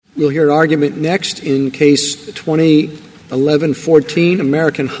We'll hear argument next in Case 2011-14,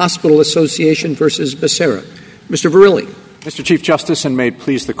 American Hospital Association versus Becerra. Mr. Verrilli. Mr. Chief Justice, and may it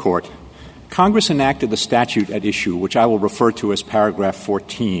please the Court, Congress enacted the statute at issue, which I will refer to as paragraph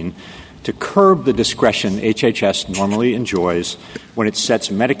 14, to curb the discretion HHS normally enjoys when it sets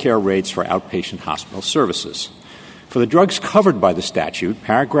Medicare rates for outpatient hospital services. For the drugs covered by the statute,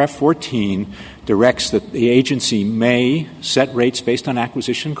 paragraph 14 directs that the agency may set rates based on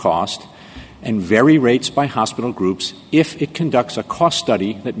acquisition cost and vary rates by hospital groups if it conducts a cost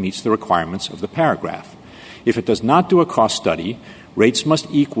study that meets the requirements of the paragraph. If it does not do a cost study, rates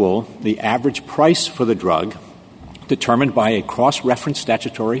must equal the average price for the drug determined by a cross-reference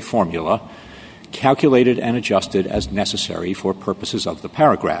statutory formula calculated and adjusted as necessary for purposes of the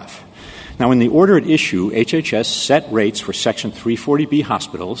paragraph. Now, in the order at issue, HHS set rates for Section 340B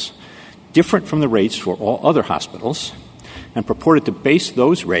hospitals different from the rates for all other hospitals and purported to base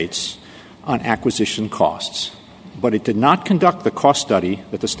those rates on acquisition costs. But it did not conduct the cost study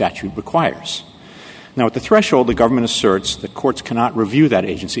that the statute requires. Now, at the threshold, the government asserts that courts cannot review that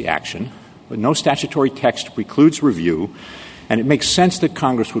agency action, but no statutory text precludes review, and it makes sense that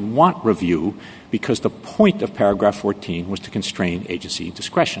Congress would want review because the point of paragraph 14 was to constrain agency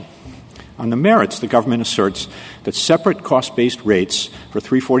discretion. On the merits, the government asserts that separate cost-based rates for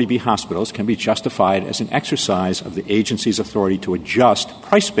 340B hospitals can be justified as an exercise of the agency's authority to adjust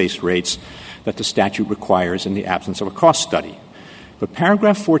price-based rates that the statute requires in the absence of a cost study. But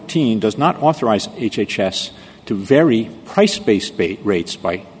paragraph 14 does not authorize HHS to vary price-based rates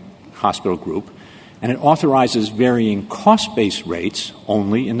by hospital group, and it authorizes varying cost-based rates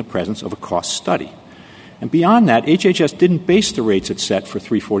only in the presence of a cost study. And beyond that, HHS didn't base the rates it set for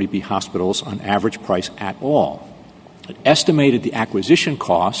 340B hospitals on average price at all. It estimated the acquisition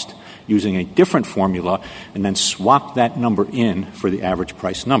cost using a different formula and then swapped that number in for the average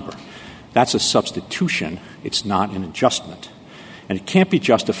price number. That's a substitution. It's not an adjustment. And it can't be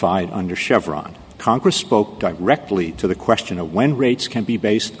justified under Chevron. Congress spoke directly to the question of when rates can be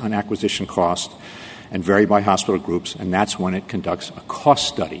based on acquisition cost and vary by hospital groups, and that's when it conducts a cost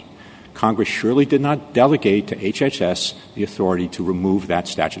study. Congress surely did not delegate to HHS the authority to remove that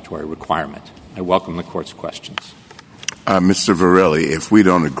statutory requirement. I welcome the Court's questions. Mr. Verrilli, if we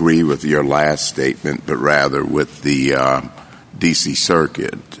don't agree with your last statement, but rather with the D.C.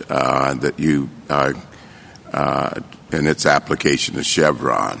 Circuit that you in its application to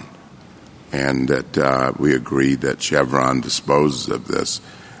Chevron, and that we agree that Chevron disposes of this,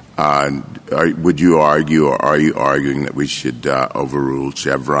 would you argue, or are you arguing that we should overrule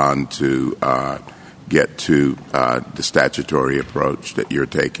Chevron to get to the statutory approach that you're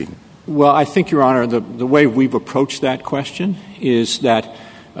taking? Well, I think, Your Honor, the way we've approached that question is that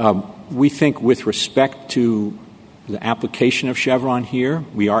we think with respect to the application of Chevron here,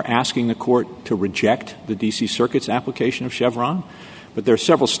 we are asking the Court to reject the D.C. Circuit's application of Chevron. But there are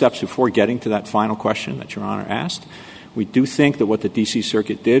several steps before getting to that final question that Your Honor asked. We do think that what the D.C.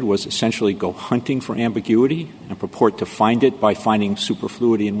 Circuit did was essentially go hunting for ambiguity and purport to find it by finding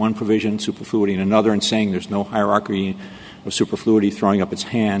superfluity in one provision, superfluity in another, and saying there's no hierarchy of superfluity, throwing up its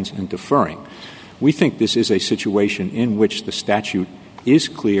hands and deferring. We think this is a situation in which the statute is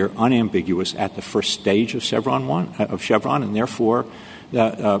clear, unambiguous at the first stage of Chevron, and therefore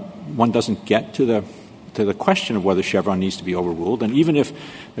one doesn't get to the question of whether Chevron needs to be overruled. And even if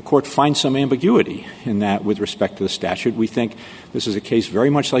the Court finds some ambiguity in that with respect to the statute, we think this is a case very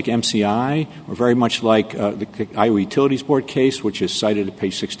much like MCI or very much like the Iowa Utilities Board case, which is cited at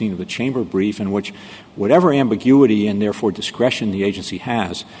page 16 of the Chamber brief, in which whatever ambiguity and therefore discretion the agency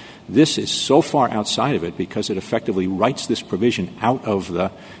has, this is so far outside of it because it effectively writes this provision out of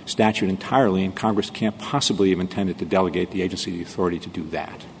the statute entirely, and Congress can't possibly have intended to delegate the agency the authority to do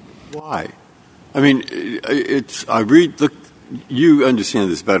that. Why? I mean, you understand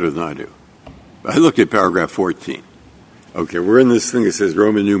this better than I do. I looked at paragraph 14. Okay, we're in this thing that says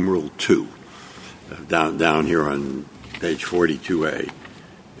Roman numeral 2, down here on page 42A.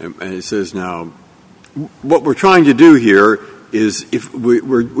 And it says, now, what we're trying to do here is if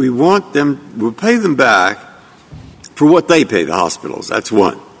we want them, we'll pay them back for what they pay the hospitals. That's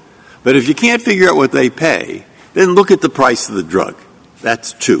one. But if you can't figure out what they pay, then look at the price of the drug.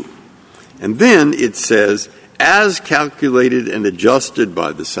 That's two. And then it says, as calculated and adjusted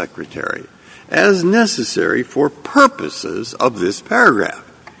by the Secretary, as necessary for purposes of this paragraph.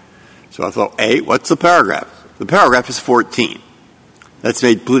 So I thought, A, what's the paragraph? The paragraph is 14. That's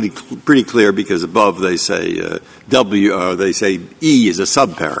made pretty clear because above they say they say E is a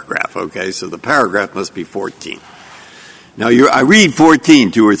subparagraph, okay? So the paragraph must be 14. Now, I read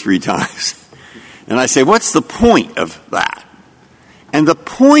 14 two or three times, and I say, what's the point of that? And the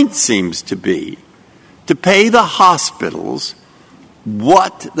point seems to be to pay the hospitals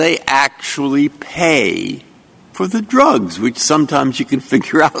what they actually pay for the drugs, which sometimes you can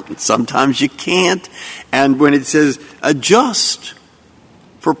figure out and sometimes you can't. And when it says adjust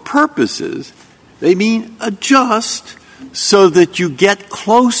for purposes, they mean adjust so that you get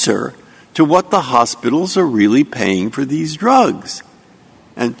closer to what the hospitals are really paying for these drugs.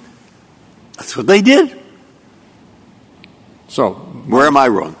 And that's what they did. So where am I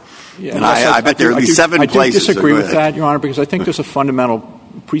wrong? Yeah, and I bet there are at least 7 places. I do disagree with that, Your Honor, because I think there's a fundamental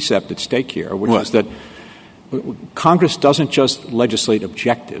precept at stake here, which is that Congress doesn't just legislate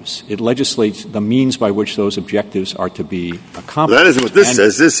objectives. It legislates the means by which those objectives are to be accomplished. That isn't what this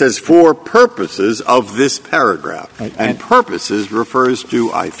says. This says for purposes of this paragraph. And purposes refers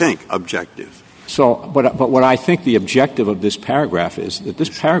to, I think, objectives. So, but what I think the objective of this paragraph is that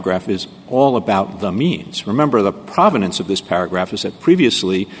this paragraph is all about the means. Remember, the provenance of this paragraph is that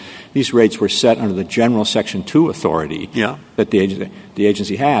previously these rates were set under the general Section 2 authority that the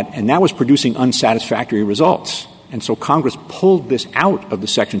agency had, and that was producing unsatisfactory results. And so Congress pulled this out of the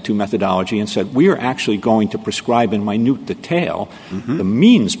Section 2 methodology and said, we are actually going to prescribe in minute detail the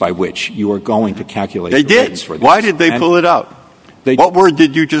means by which you are going to calculate the rates for this. Why did they pull it out? What word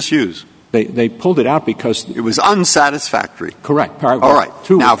did you just use? They pulled it out because it was unsatisfactory. Correct. Paragraph All right.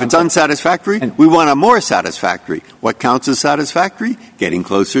 2. Now, if it's unsatisfactory, we want a more satisfactory. What counts as satisfactory? Getting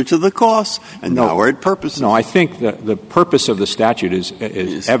closer to the cost. And now we're at purposes. No, I think the purpose of the statute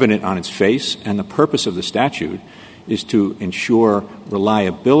is evident on its face, and the purpose of the statute is to ensure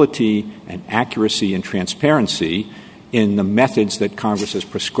reliability and accuracy and transparency in the methods that Congress has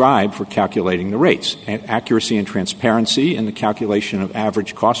prescribed for calculating the rates. Accuracy and transparency in the calculation of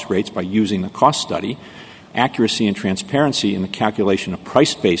average cost rates by using the cost study, accuracy and transparency in the calculation of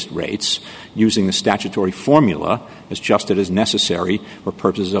price-based rates using the statutory formula as just as necessary for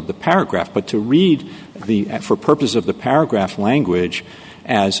purposes of the paragraph. But to read for purposes of the paragraph language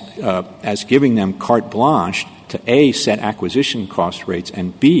as giving them carte blanche to A, set acquisition cost rates,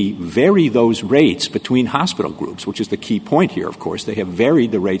 and B, vary those rates between hospital groups, which is the key point here, of course. They have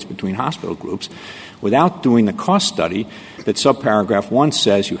varied the rates between hospital groups without doing the cost study that subparagraph 1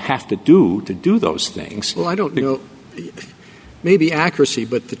 says you have to do those things. Well, I don't know. Maybe accuracy,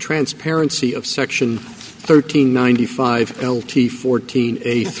 but the transparency of Section 1395 LT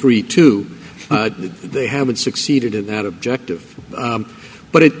 14A32, they haven't succeeded in that objective.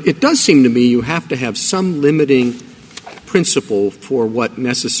 But it does seem to me you have to have some limiting principle for what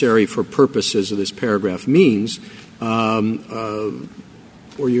necessary for purposes of this paragraph means, or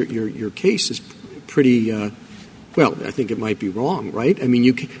your case is pretty well, I think it might be wrong, right? I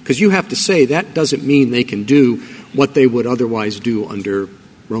mean, because you have to say that doesn't mean they can do what they would otherwise do under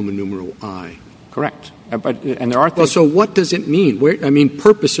Roman numeral I. Correct. And there are things. Well, so what does it mean?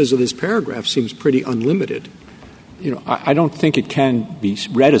 Purposes of this paragraph seems pretty unlimited. I don't think it can be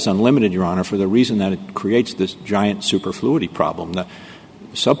read as unlimited, Your Honor, for the reason that it creates this giant superfluity problem. The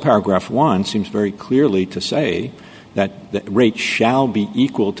subparagraph 1 seems very clearly to say that the rate shall be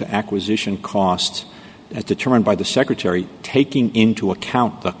equal to acquisition costs as determined by the Secretary, taking into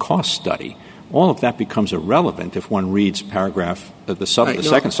account the cost study. All of that becomes irrelevant if one reads paragraph the second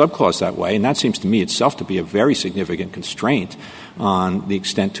subclause that way, and that seems to me itself to be a very significant constraint on the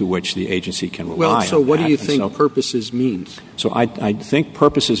extent to which the agency can rely on that. Well, so what do you think purposes means? So I think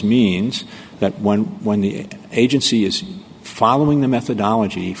purposes means that when the agency is following the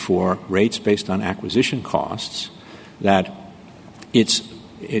methodology for rates based on acquisition costs, that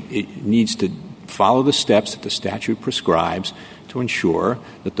it needs to follow the steps that the statute prescribes to ensure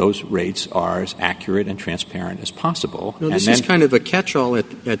that those rates are as accurate and transparent as possible. No, this is kind of a catch-all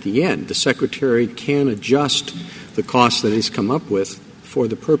at the end. The Secretary can adjust the costs that he's come up with for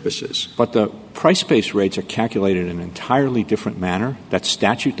the purposes. But the price-based rates are calculated in an entirely different manner. That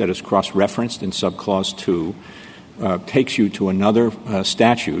statute that is cross-referenced in subclause 2 takes you to another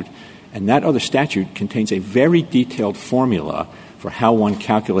statute, and that other statute contains a very detailed formula for how one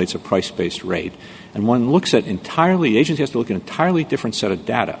calculates a price-based rate. And one looks at the agency has to look at an entirely different set of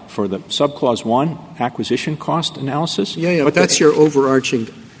data. For the subclause 1 acquisition cost analysis. Yeah, but that's your overarching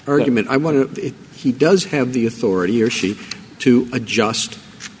argument. He does have the authority, or she, to adjust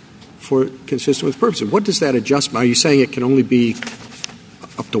for consistent with purposes. What does that adjustment? Are you saying it can only be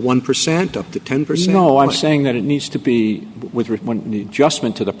up to 1%, up to 10%? No, I'm saying that it needs to be, when the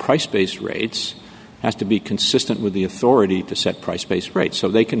adjustment to the price-based rates has to be consistent with the authority to set price-based rates. So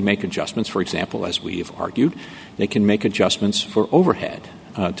they can make adjustments, for example, as we have argued, they can make adjustments for overhead.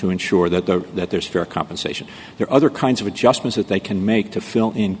 to ensure that there's fair compensation. There are other kinds of adjustments that they can make to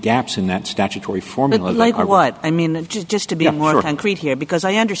fill in gaps in that statutory formula. But like what? I mean, just to be more sure. concrete here, because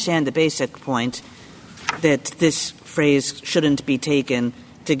I understand the basic point that this phrase shouldn't be taken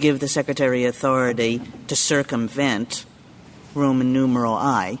to give the Secretary authority to circumvent Roman numeral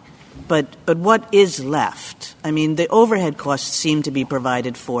I. But what is left? I mean, the overhead costs seem to be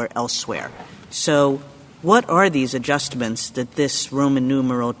provided for elsewhere. So what are these adjustments that this Roman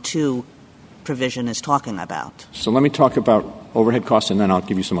numeral II provision is talking about? So let me talk about overhead costs, and then I'll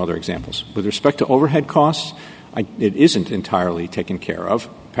give you some other examples. With respect to overhead costs, it isn't entirely taken care of.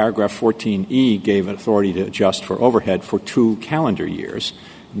 Paragraph 14E gave authority to adjust for overhead for 2 calendar years.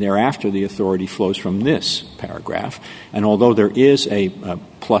 And thereafter, the authority flows from this paragraph. And although there is a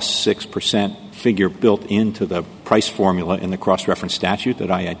plus 6% figure built into the price formula in the cross-reference statute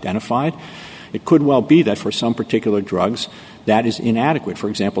that I identified, it could well be that for some particular drugs that is inadequate. For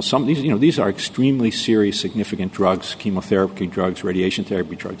example, these are extremely serious, significant drugs, chemotherapy drugs, radiation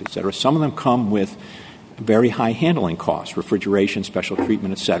therapy drugs, et cetera. Some of them come with very high handling costs, refrigeration, special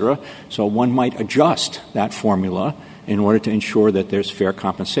treatment, et cetera. So one might adjust that formula in order to ensure that there's fair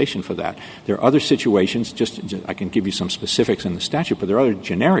compensation for that. There are other situations, I can give you some specifics in the statute, but there are other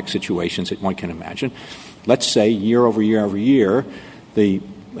generic situations that one can imagine. Let's say year over year over year, the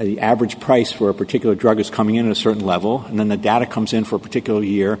average price for a particular drug is coming in at a certain level, and then the data comes in for a particular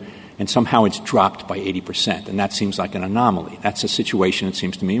year, and somehow it's dropped by 80%, and that seems like an anomaly. That's a situation, it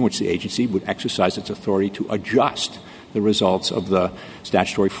seems to me, in which the agency would exercise its authority to adjust the results of the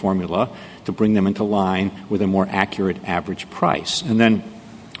statutory formula to bring them into line with a more accurate average price. And then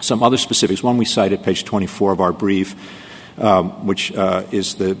some other specifics. One we cite at page 24 of our brief, which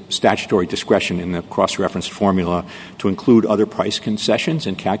is the statutory discretion in the cross-reference formula to include other price concessions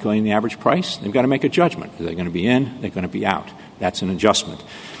in calculating the average price. They've got to make a judgment. Are they going to be in? They're going to be out. That's an adjustment.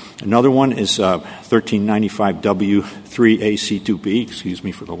 Another one is 1395W3AC2B. Excuse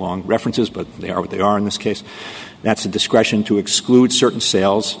me for the long references, but they are what they are in this case. That's the discretion to exclude certain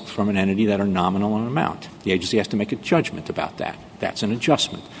sales from an entity that are nominal in amount. The agency has to make a judgment about that. That's an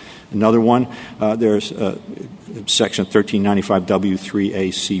adjustment. Another one, there's Section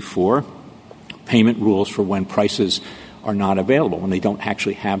 1395W3AC4, payment rules for when prices are not available, when they don't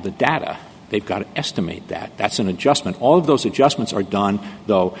actually have the data. They've got to estimate that. That's an adjustment. All of those adjustments are done,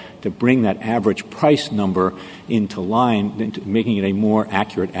 though, to bring that average price number into line, making it a more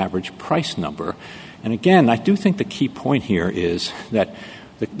accurate average price number. And again, I do think the key point here is that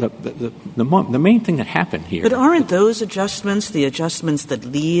the main thing that happened here. But aren't those adjustments the adjustments that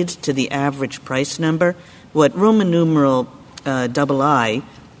lead to the average price number? What Roman numeral II, I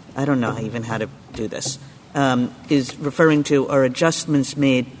don't know even how to do this, is referring to are adjustments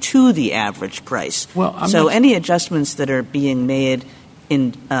made to the average price. Well, any adjustments that are being made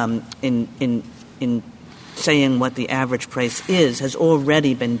in saying what the average price is has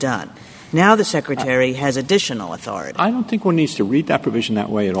already been done. Now the Secretary has additional authority. I don't think one needs to read that provision that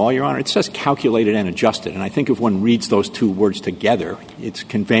way at all, Your Honor. It says calculated and adjusted, and I think if one reads those two words together, it's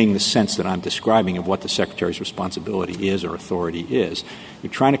conveying the sense that I'm describing of what the Secretary's responsibility is or authority is.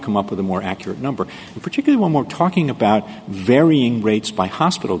 You're trying to come up with a more accurate number. And particularly when we're talking about varying rates by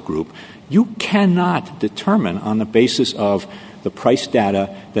hospital group, you cannot determine on the basis of the price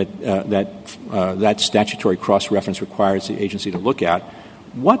data that statutory cross-reference requires the agency to look at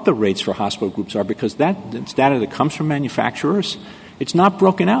what the rates for hospital groups are, because that's data that comes from manufacturers. It's not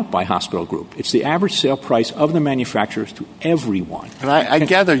broken out by hospital group. It's the average sale price of the manufacturers to everyone. And I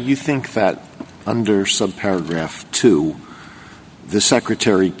gather you think that under subparagraph 2, the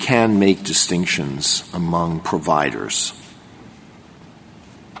Secretary can make distinctions among providers.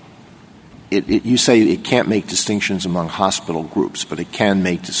 You say it can't make distinctions among hospital groups, but it can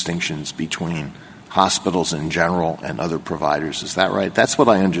make distinctions between hospitals in general and other providers. Is that right? That's what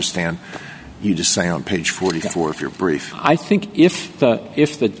I understand you to say on page 44 of your brief. I think if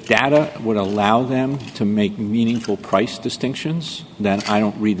the data would allow them to make meaningful price distinctions, then I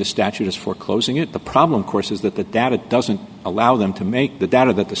don't read the statute as foreclosing it. The problem, of course, is that the data doesn't allow them to make, the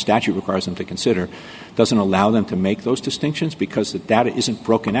data that the statute requires them to consider doesn't allow them to make those distinctions because the data isn't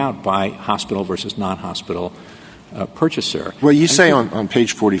broken out by hospital versus non-hospital purchaser. Well, you say on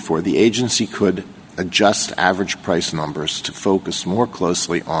page 44, the agency could adjust average price numbers to focus more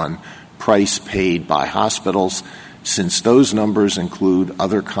closely on price paid by hospitals, since those numbers include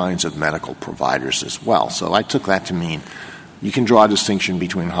other kinds of medical providers as well. So I took that to mean you can draw a distinction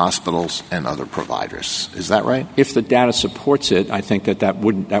between hospitals and other providers. Is that right? If the data supports it, I think that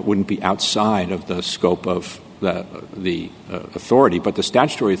wouldn't be outside of the scope of the authority, but the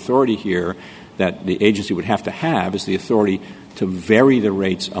statutory authority here that the agency would have to have is the authority to vary the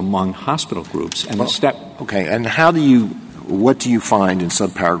rates among hospital groups. And Okay, and what do you find in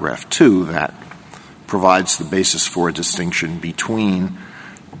subparagraph 2 that provides the basis for a distinction between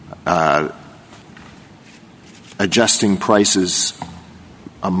adjusting prices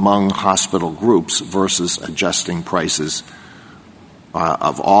among hospital groups versus adjusting prices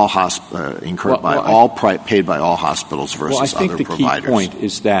of all paid by all hospitals versus other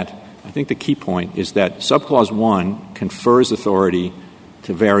providers? I think the key point is that subclause 1 confers authority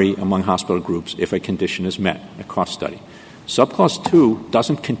to vary among hospital groups if a condition is met, a cost study. Subclause 2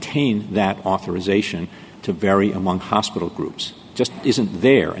 doesn't contain that authorization to vary among hospital groups. Just isn't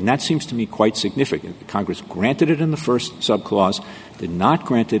there, and that seems to me quite significant. Congress granted it in the first subclause, did not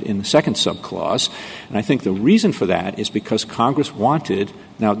grant it in the second subclause, and I think the reason for that is because Congress wanted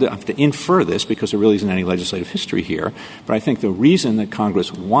 — now, I have to infer this because there really isn't any legislative history here, but I think the reason that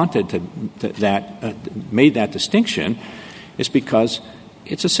Congress wanted made that distinction is because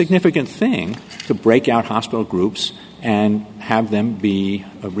it's a significant thing to break out hospital groups and have them be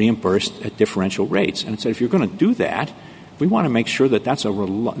reimbursed at differential rates. And it said if you're going to do that, we want to make sure that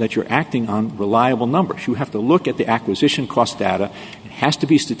that you're acting on reliable numbers. You have to look at the acquisition cost data. It has to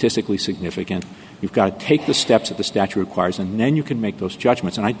be statistically significant. You've got to take the steps that the statute requires, and then you can make those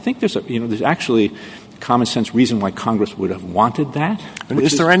judgments. And I think there's actually a common sense reason why Congress would have wanted that.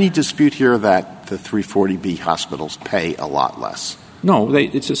 Is there any dispute here that the 340B hospitals pay a lot less? No,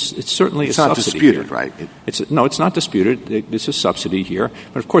 it's certainly a subsidy. It's not disputed, here. Right? It's not disputed. It's a subsidy here.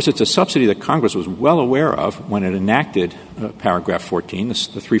 But, of course, it's a subsidy that Congress was well aware of when it enacted paragraph 14. The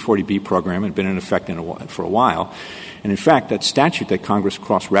 340B program had been in effect for a while. And, in fact, that statute that Congress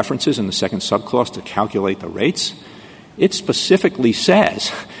cross-references in the second subclause to calculate the rates, it specifically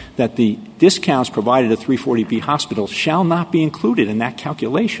says that the discounts provided to 340B hospitals shall not be included in that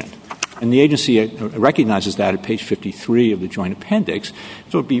calculation. And the agency recognizes that at page 53 of the Joint Appendix.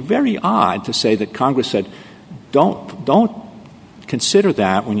 So it would be very odd to say that Congress said, don't consider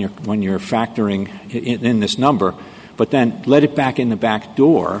that when you're factoring in this number, but then let it back in the back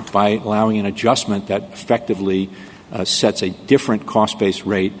door by allowing an adjustment that effectively sets a different cost-based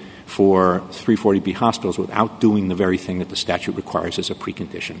rate for 340B hospitals without doing the very thing that the statute requires as a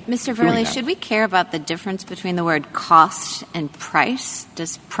precondition. Mr. Verrilli, should we care about the difference between the word cost and price?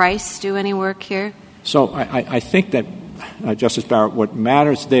 Does price do any work here? So I think that, Justice Barrett, what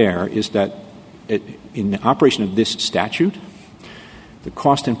matters there is that in the operation of this statute, the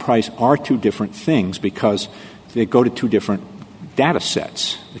cost and price are two different things because they go to two different data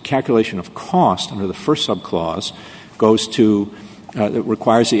sets. The calculation of cost under the first subclause goes to it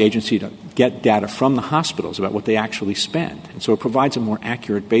requires the agency to get data from the hospitals about what they actually spend. And so it provides a more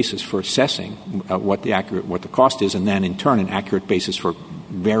accurate basis for assessing what the cost is, and then, in turn, an accurate basis for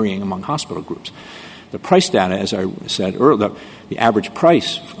varying among hospital groups. The price data, as I said earlier, the average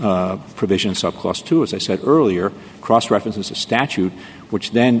price provision in subclause 2, as I said earlier, cross-references a statute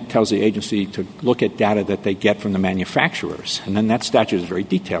which then tells the agency to look at data that they get from the manufacturers. And then that statute is very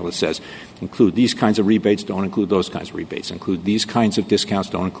detailed. It says, include these kinds of rebates, don't include those kinds of rebates. Include these kinds of discounts,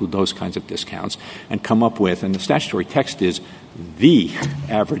 don't include those kinds of discounts. And come up with, and the statutory text is the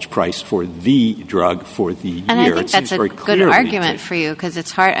average price for the drug for the year. And I think that's a good argument for you because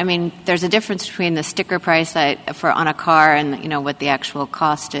it's hard. I mean, there's a difference between the sticker price on a car and, what the actual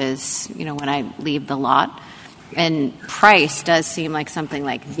cost is, when I leave the lot. And price does seem like something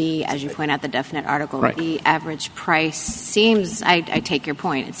like as you point out, the definite article, right. The average price seems, I take your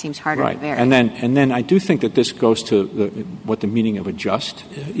point, it seems harder right. to vary. And then I do think that this goes to what the meaning of adjust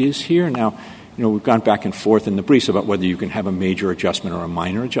is here. Now, we've gone back and forth in the briefs about whether you can have a major adjustment or a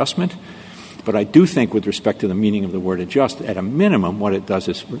minor adjustment. But I do think with respect to the meaning of the word adjust, at a minimum, what it does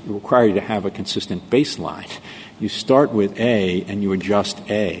is require you to have a consistent baseline. You start with A and you adjust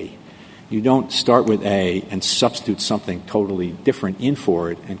A. You don't start with A and substitute something totally different in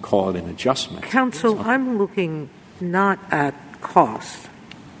for it and call it an adjustment. Counsel, I'm looking not at cost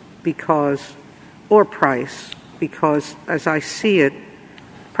or price, because as I see it,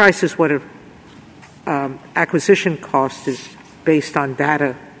 price is what acquisition cost is based on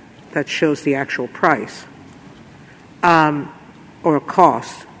data that shows the actual price or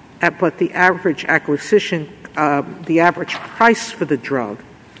cost. But the average the average price for the drug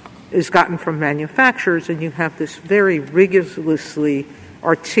is gotten from manufacturers, and you have this very rigorously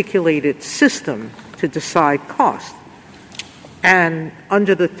articulated system to decide cost. And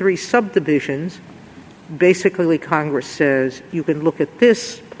under the three subdivisions, basically Congress says you can look at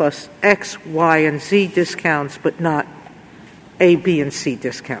this plus X, Y, and Z discounts, but not A, B, and C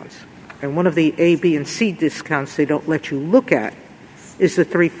discounts. And one of the A, B, and C discounts they don't let you look at is the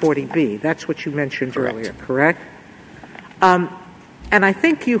 340B. That's what you mentioned earlier, correct? And I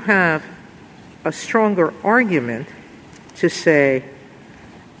think you have a stronger argument to say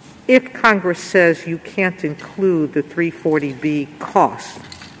if Congress says you can't include the 340B cost,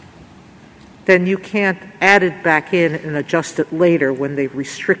 then you can't add it back in and adjust it later when they've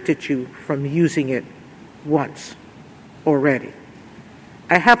restricted you from using it once already.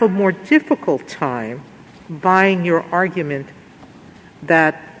 I have a more difficult time buying your argument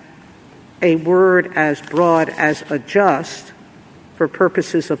that a word as broad as adjust for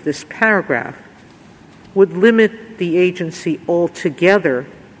purposes of this paragraph would limit the agency altogether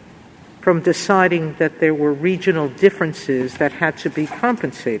from deciding that there were regional differences that had to be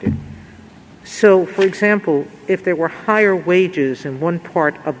compensated. So, for example, if there were higher wages in one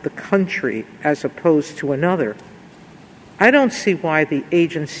part of the country as opposed to another, I don't see why the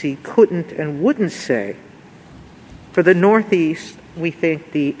agency couldn't and wouldn't say, for the Northeast, we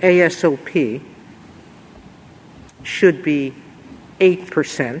think the ASOP should be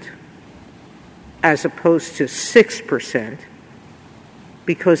 8% as opposed to 6%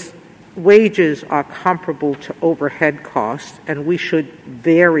 because wages are comparable to overhead costs and we should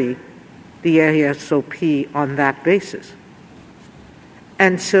vary the ASOP on that basis.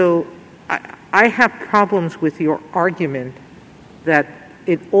 And so I have problems with your argument that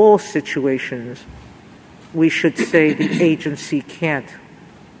in all situations we should say the agency can't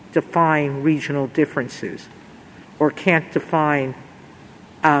define regional differences or can't define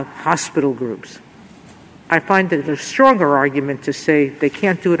hospital groups. I find that there's a stronger argument to say they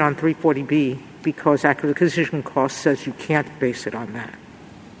can't do it on 340B because acquisition cost says you can't base it on that.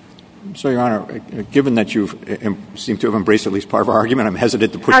 So, Your Honor, given that you seem to have embraced at least part of our argument, I'm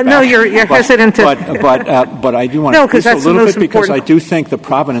hesitant to push back. No, you're hesitant to. But I do want to push a little bit because I do think the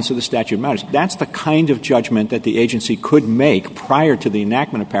provenance of the statute matters. That's the kind of judgment that the agency could make prior to the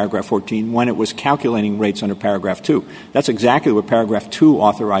enactment of Paragraph 14 when it was calculating rates under Paragraph 2. That's exactly what Paragraph 2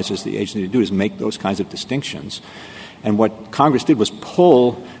 authorizes the agency to do, is make those kinds of distinctions. And what Congress did was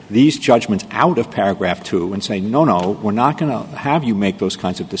pull these judgments out of Paragraph 2 and say, no, we're not going to have you make those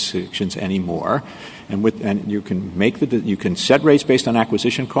kinds of distinctions anymore. And you can you can set rates based on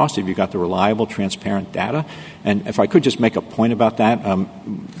acquisition costs if you've got the reliable, transparent data. And if I could just make a point about that,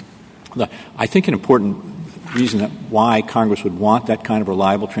 I think an important reason that why Congress would want that kind of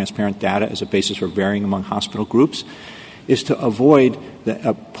reliable, transparent data as a basis for varying among hospital groups is to avoid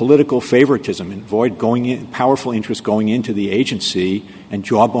political favoritism and avoid powerful interests going into the agency and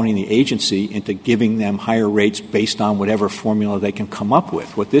jawboning the agency into giving them higher rates based on whatever formula they can come up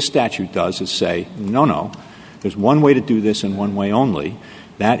with. What this statute does is say, no, there's one way to do this and one way only.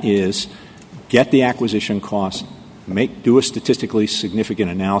 That is, get the acquisition costs, do a statistically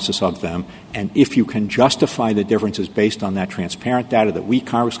significant analysis of them, and if you can justify the differences based on that transparent data that we,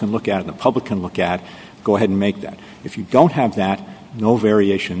 Congress, can look at and the public can look at, go ahead and make that. If you don't have that, no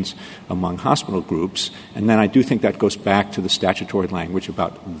variations among hospital groups. And then I do think that goes back to the statutory language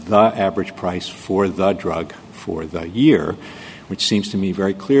about the average price for the drug for the year, which seems to me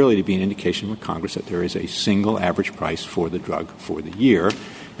very clearly to be an indication with Congress that there is a single average price for the drug for the year,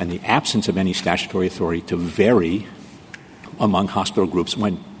 and the absence of any statutory authority to vary among hospital groups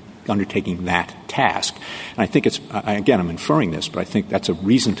when undertaking that task. And I think again, I'm inferring this, but I think that's a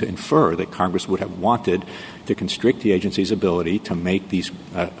reason to infer that Congress would have wanted to constrict the agency's ability to make these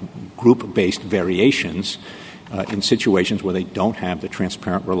group-based variations in situations where they don't have the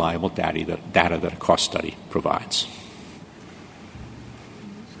transparent, reliable data that a cost study provides.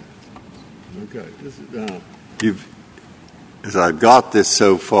 Okay. As I've got this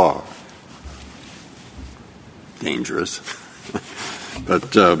so far, dangerous.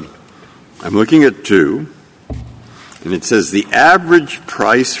 But I'm looking at 2, and it says the average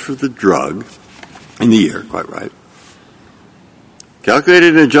price for the drug in the year, quite right, calculated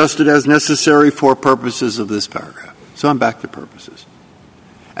and adjusted as necessary for purposes of this paragraph. So I'm back to purposes.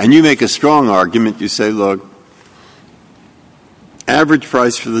 And you make a strong argument. You say, look, average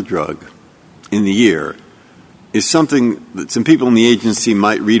price for the drug in the year is something that some people in the agency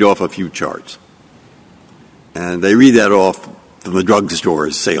might read off a few charts. And they read that off from the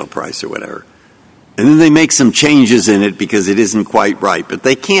drugstore's sale price or whatever. And then they make some changes in it because it isn't quite right. But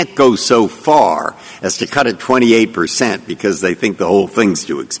they can't go so far as to cut it 28% because they think the whole thing's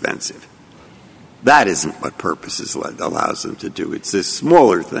too expensive. That isn't what purposes allows them to do. It's this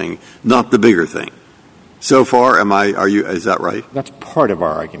smaller thing, not the bigger thing. So far, is that right? That's part of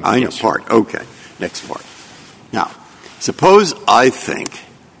our argument. I know, yes, part. Okay. Next part. Now, suppose I think,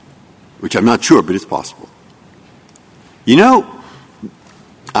 which I'm not sure, but it's possible,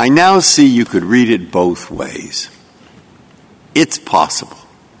 I now see you could read it both ways. It's possible.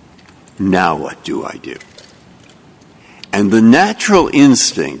 Now what do I do? And the natural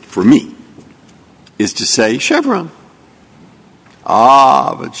instinct for me is to say Chevron.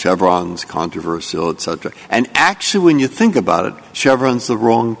 But Chevron's controversial, etc. And actually, when you think about it, Chevron's the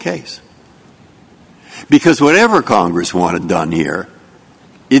wrong case. Because whatever Congress wanted done here,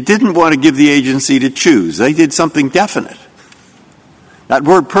 it didn't want to give the agency to choose. They did something definite. That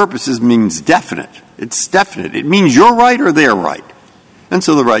word purposes means definite. It's definite. It means you're right or they're right. And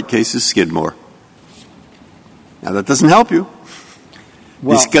so the right case is Skidmore. Now, that doesn't help you.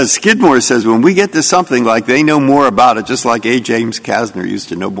 Because Skidmore says when we get to something like they know more about it, just like A. James Kasner used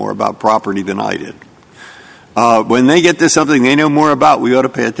to know more about property than I did. When they get to something they know more about, we ought to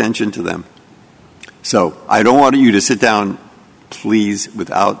pay attention to them. So I don't want you to sit down, please,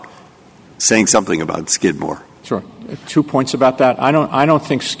 without saying something about Skidmore. Sure. 2 points about that. I don't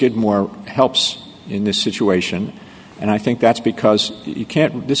think Skidmore helps in this situation, and I think that's because you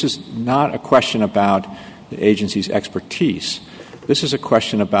can't. This is not a question about the agency's expertise. This is a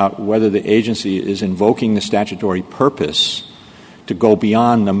question about whether the agency is invoking the statutory purpose to go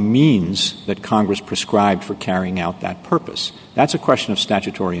beyond the means that Congress prescribed for carrying out that purpose. That's a question of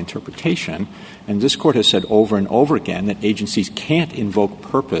statutory interpretation, and this Court has said over and over again that agencies can't invoke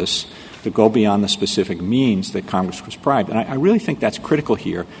purpose to go beyond the specific means that Congress prescribed. And I really think that's critical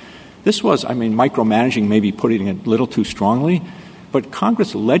here. This was, micromanaging may be putting it a little too strongly, but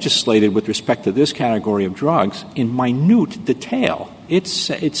Congress legislated with respect to this category of drugs in minute detail. It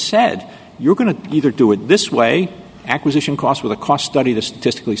said you're going to either do it this way, acquisition costs with a cost study that's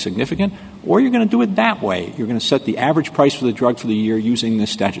statistically significant, or you're going to do it that way. You're going to set the average price for the drug for the year using this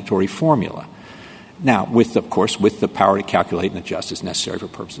statutory formula. Now, with the power to calculate and adjust as necessary for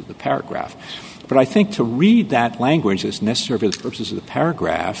purposes of the paragraph. But I think to read that language as necessary for the purposes of the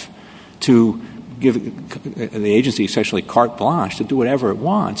paragraph to give the agency essentially carte blanche to do whatever it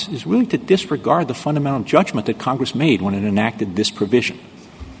wants is really to disregard the fundamental judgment that Congress made when it enacted this provision.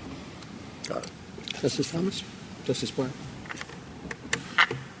 Got it. Justice Thomas? Justice Breyer?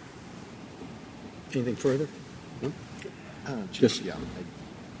 Anything further? No?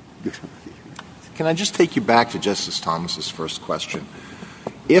 Can I just take you back to Justice Thomas's first question?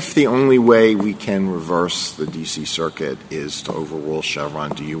 If the only way we can reverse the D.C. Circuit is to overrule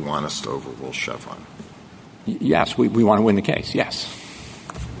Chevron, do you want us to overrule Chevron? Yes, we want to win the case, yes.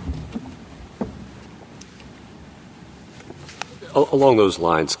 Along those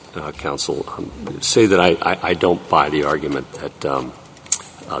lines, counsel, say that I don't buy the argument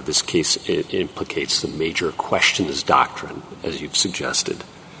that this case implicates the major questions doctrine, as you've suggested,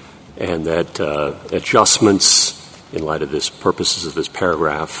 and that adjustments in light of this purposes of this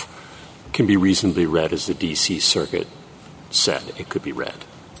paragraph can be reasonably read as the D.C. Circuit said it could be read,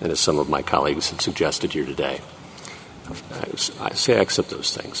 and as some of my colleagues have suggested here today. I say I accept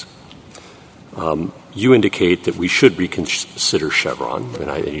those things. You indicate that we should reconsider Chevron,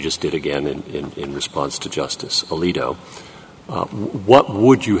 and you just did again in response to Justice Alito. What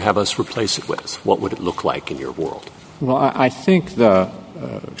would you have us replace it with? What would it look like in your world? Well, I think I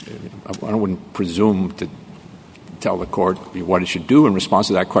wouldn't presume to tell the Court what it should do in response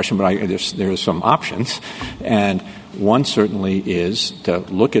to that question, but there are some options. And one certainly is to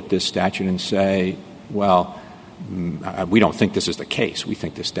look at this statute and say, well, we don't think this is the case. We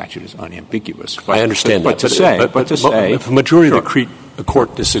think this statute is unambiguous. I understand that. But if a majority of the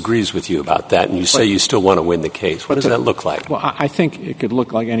Court disagrees with you about that and you say you still want to win the case, what does that look like? Well, I think it could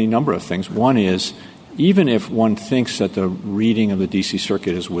look like any number of things. One is, even if one thinks that the reading of the D.C.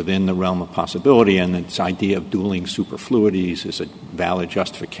 Circuit is within the realm of possibility and this idea of dueling superfluities is a valid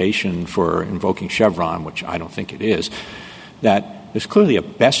justification for invoking Chevron, which I don't think it is, that there's clearly a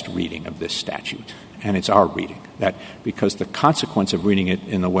best reading of this statute, and it's our reading. That because the consequence of reading it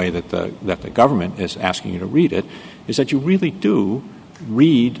in the way that the government is asking you to read it is that you really do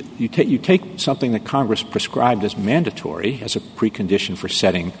read, you take something that Congress prescribed as mandatory as a precondition for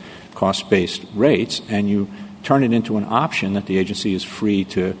setting cost-based rates, and you turn it into an option that the agency is free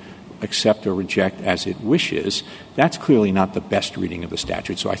to accept or reject as it wishes. That's clearly not the best reading of the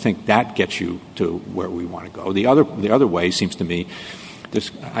statute. So I think that gets you to where we want to go. The other way seems to me,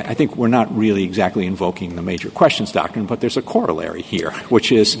 I think we're not really exactly invoking the major questions doctrine, but there's a corollary here,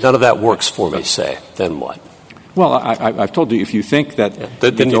 which is... None of that works for me, say. Then what? Well, I've told you, if you think that...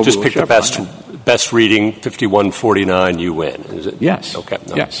 Then you just pick the best reading, 51-49, you win. Is it? Yes. Okay.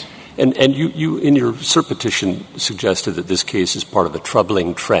 No. Yes. And you in your cert petition suggested that this case is part of a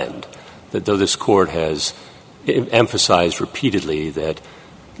troubling trend, that though this Court has emphasized repeatedly that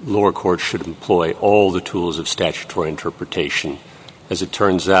lower courts should employ all the tools of statutory interpretation as it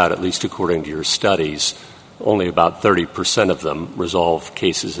turns out, at least according to your studies, only about 30% of them resolve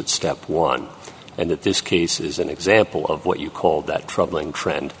cases at step one, and that this case is an example of what you called that troubling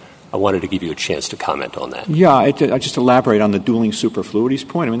trend. I wanted to give you a chance to comment on that. Yeah, I just elaborate on the dueling superfluities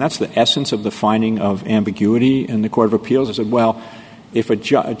point. I mean, that's the essence of the finding of ambiguity in the Court of Appeals. I said, well, if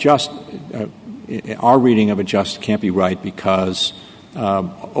our reading of a just can't be right because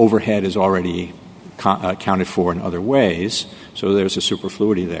overhead is already accounted for in other ways, so there's a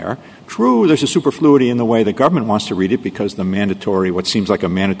superfluity there. True, there's a superfluity in the way the government wants to read it because the mandatory, what seems like a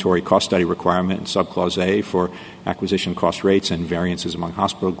mandatory cost study requirement in subclause A for acquisition cost rates and variances among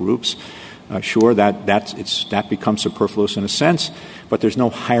hospital groups, sure, that becomes superfluous in a sense, but there's no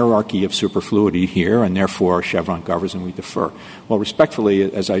hierarchy of superfluity here, and therefore Chevron governs and we defer. Well,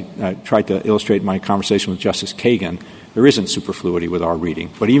 respectfully, as I tried to illustrate in my conversation with Justice Kagan, there isn't superfluity with our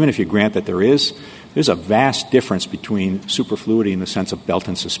reading. But even if you grant that there's a vast difference between superfluity in the sense of belt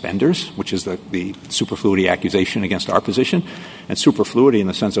and suspenders, which is the superfluity accusation against our position, and superfluity in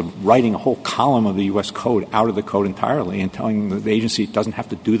the sense of writing a whole column of the U.S. Code out of the code entirely and telling the agency it doesn't have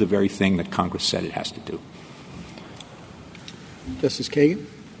to do the very thing that Congress said it has to do. Justice Kagan?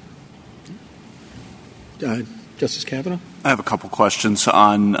 Justice Kavanaugh? I have a couple questions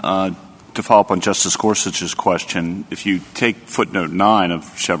on to follow up on Justice Gorsuch's question. If you take footnote 9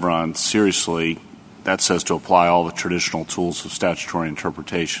 of Chevron seriously, that says to apply all the traditional tools of statutory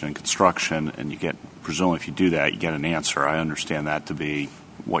interpretation and construction, and you get, presumably if you do that, you get an answer. I understand that to be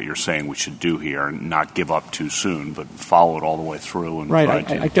what you're saying we should do here, and not give up too soon, but follow it all the way through. And right.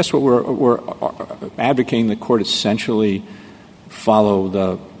 I guess what we're advocating the Court essentially follow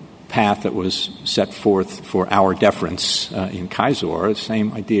the path that was set forth for our deference in Kisor. The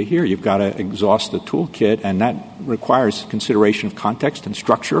same idea here. You've got to exhaust the toolkit, and that requires consideration of context and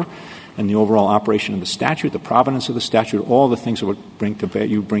structure and the overall operation of the statute, the provenance of the statute, all the things that would bring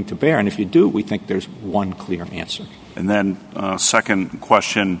to bear. And if you do, we think there's one clear answer. And then second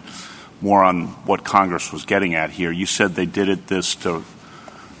question, more on what Congress was getting at here. You said they did this to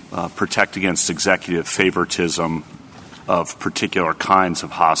protect against executive favoritism of particular kinds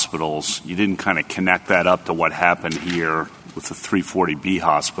of hospitals. You didn't kind of connect that up to what happened here with the 340B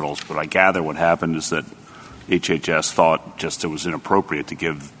hospitals, but I gather what happened is that HHS thought just it was inappropriate to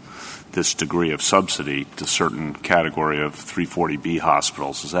give this degree of subsidy to certain category of 340B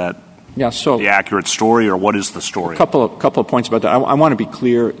hospitals. Is that the accurate story, or what is the story? A couple of points about that. I want to be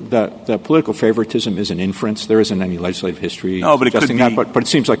clear that the political favoritism is an inference. There isn't any legislative history suggesting that, but it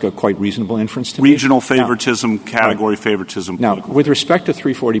seems like a quite reasonable inference to me. Regional favoritism, category favoritism. Now, with respect to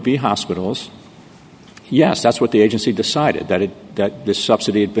 340B hospitals, yes, that's what the agency decided, that this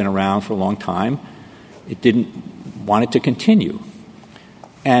subsidy had been around for a long time. It didn't want it to continue.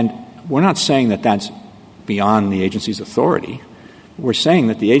 And we're not saying that that's beyond the agency's authority. We're saying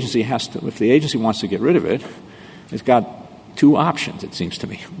that the agency has to, if the agency wants to get rid of it, it's got two options, it seems to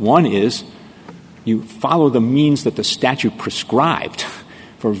me. One is you follow the means that the statute prescribed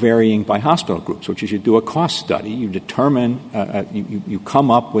for varying by hospital groups, which is you do a cost study, you determine, you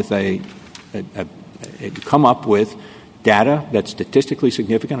come up with data that's statistically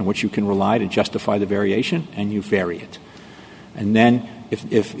significant on which you can rely to justify the variation, and you vary it. And then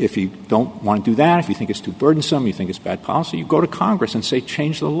if you don't want to do that, if you think it's too burdensome, you think it's bad policy, you go to Congress and say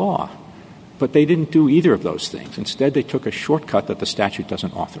change the law. But they didn't do either of those things. Instead, they took a shortcut that the statute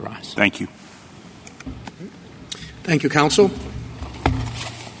doesn't authorize. Thank you. Thank you, counsel.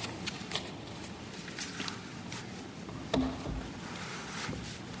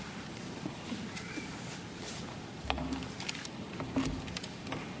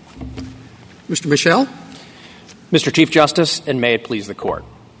 Mr. Michel? Mr. Chief Justice, and may it please the Court.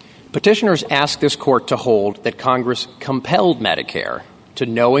 Petitioners ask this Court to hold that Congress compelled Medicare to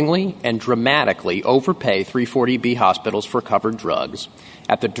knowingly and dramatically overpay 340B hospitals for covered drugs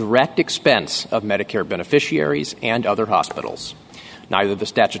at the direct expense of Medicare beneficiaries and other hospitals. Neither the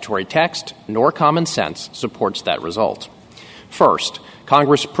statutory text nor common sense supports that result. First,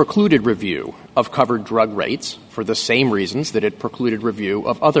 Congress precluded review of covered drug rates for the same reasons that it precluded review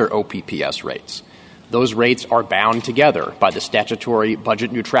of other OPPS rates. Those rates are bound together by the statutory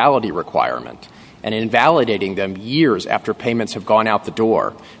budget neutrality requirement, and invalidating them years after payments have gone out the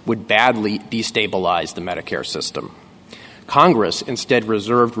door would badly destabilize the Medicare system. Congress instead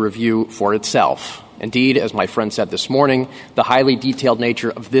reserved review for itself. Indeed, as my friend said this morning, the highly detailed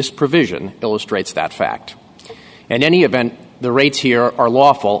nature of this provision illustrates that fact. In any event, the rates here are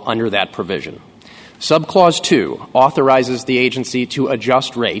lawful under that provision. Subclause 2 authorizes the agency to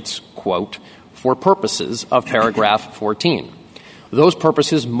adjust rates, quote, for purposes of paragraph 14. Those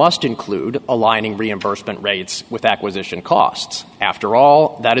purposes must include aligning reimbursement rates with acquisition costs. After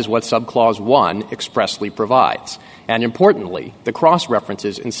all, that is what Subclause 1 expressly provides. And importantly, the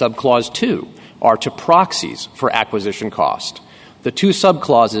cross-references in Subclause 2 are to proxies for acquisition cost. The two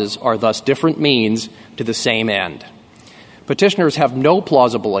subclauses are thus different means to the same end. Petitioners have no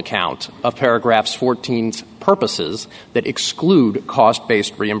plausible account of paragraphs 14's purposes that exclude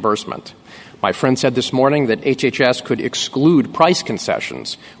cost-based reimbursement. My friend said this morning that HHS could exclude price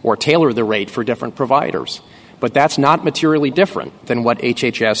concessions or tailor the rate for different providers, but that's not materially different than what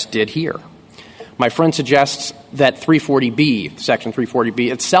HHS did here. My friend suggests that 340B, Section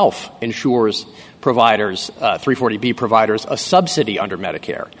 340B itself ensures providers, 340B providers, a subsidy under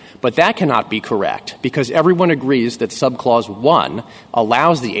Medicare. But that cannot be correct because everyone agrees that Subclause 1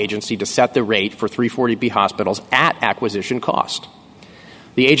 allows the agency to set the rate for 340B hospitals at acquisition cost.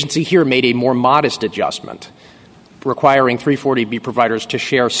 The agency here made a more modest adjustment, requiring 340B providers to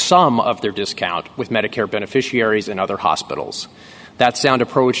share some of their discount with Medicare beneficiaries and other hospitals. That sound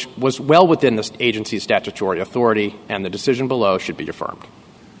approach was well within the agency's statutory authority, and the decision below should be affirmed.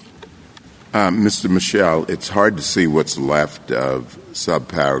 Mr. Michel, it's hard to see what's left of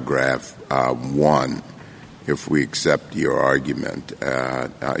subparagraph 1 if we accept your argument,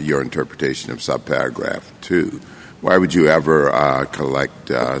 your interpretation of subparagraph 2. Why would you ever collect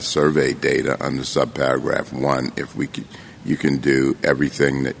survey data under subparagraph 1 if you can do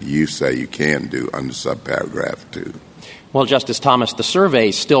everything that you say you can do under subparagraph 2? Well, Justice Thomas, the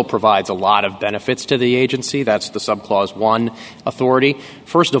survey still provides a lot of benefits to the agency. That's the Subclause 1 authority.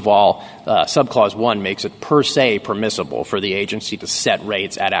 First of all, Subclause 1 makes it per se permissible for the agency to set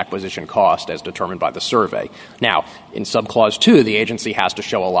rates at acquisition cost as determined by the survey. Now, in Subclause 2, the agency has to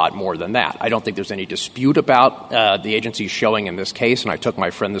show a lot more than that. I don't think there's any dispute about the agency's showing in this case, and I took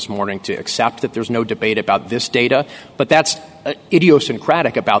my friend this morning to accept that there's no debate about this data, but that's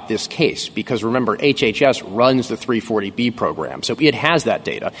idiosyncratic about this case because, remember, HHS runs the 340B program, so it has that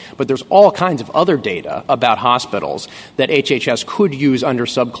data. But there's all kinds of other data about hospitals that HHS could use under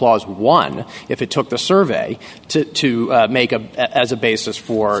Subclause 1 if it took the survey to make as a basis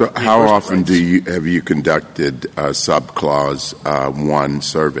for. So how often have you conducted Subclause 1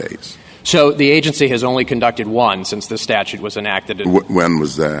 surveys? So the agency has only conducted one since the statute was enacted. When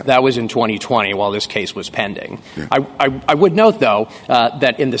was that? That was in 2020 while this case was pending. Yeah. I would note, though,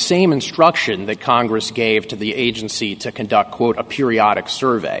 that in the same instruction that Congress gave to the agency to conduct, quote, a periodic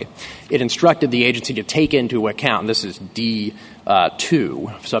survey, it instructed the agency to take into account, and this is D2,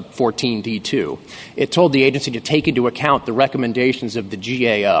 sub 14D2, it told the agency to take into account the recommendations of the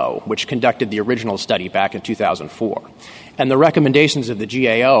GAO, which conducted the original study back in 2004. And the recommendations of the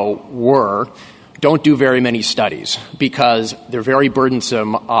GAO were, don't do very many studies because they're very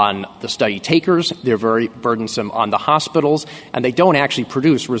burdensome on the study takers, they're very burdensome on the hospitals, and they don't actually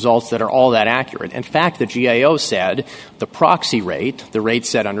produce results that are all that accurate. In fact, the GAO said the proxy rate, the rate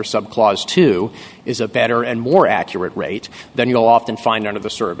set under Subclause 2, is a better and more accurate rate than you'll often find under the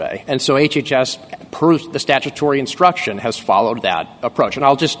survey. And so HHS, per the statutory instruction, has followed that approach. And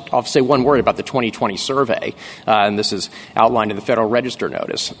I'll say one word about the 2020 survey, and this is outlined in the Federal Register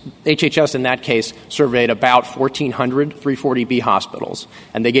notice. HHS in that case surveyed about 1,400 340B hospitals,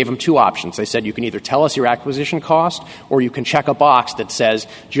 and they gave them two options. They said you can either tell us your acquisition cost or you can check a box that says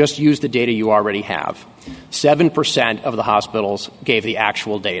just use the data you already have. 7% of the hospitals gave the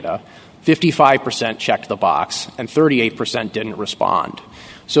actual data. 55% checked the box, and 38% didn't respond.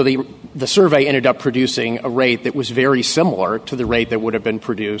 So the survey ended up producing a rate that was very similar to the rate that would have been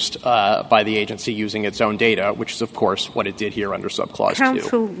produced by the agency using its own data, which is, of course, what it did here under Subclause 2.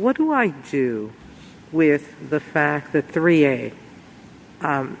 Counsel, what do I do with the fact that 3A,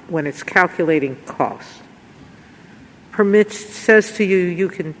 when it's calculating costs, says to you you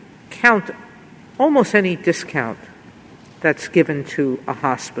can count almost any discount that's given to a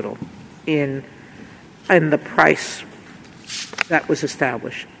hospital in the price that was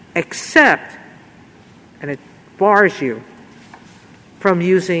established, except, and it bars you from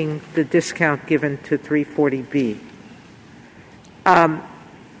using the discount given to 340B.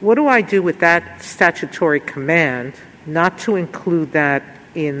 What do I do with that statutory command not to include that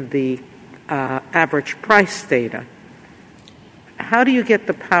in the average price data? How do you get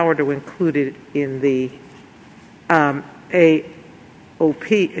the power to include it in the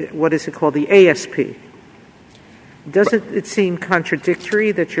AOP, what is it called, the ASP? Doesn't it seem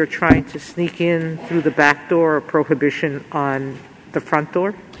contradictory that you're trying to sneak in through the back door a prohibition on the front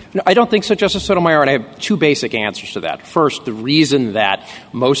door? No, I don't think so, Justice Sotomayor, and I have two basic answers to that. First, the reason that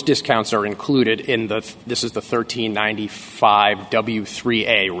most discounts are included in this is the 1395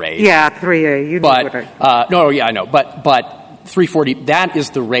 W3A rate. Yeah, 3A. You know what I... No, yeah, I know. But 340, that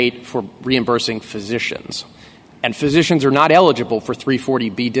is the rate for reimbursing physicians. And physicians are not eligible for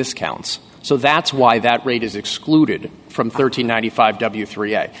 340B discounts. So that's why that rate is excluded from 1395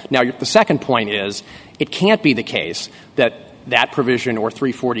 W3A. Now, the second point is it can't be the case that that provision or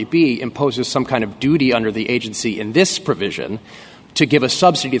 340B imposes some kind of duty under the agency in this provision to give a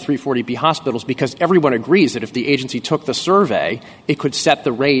subsidy to 340B hospitals, because everyone agrees that if the agency took the survey, it could set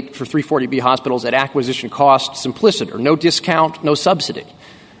the rate for 340B hospitals at acquisition cost simpliciter, no discount, no subsidy.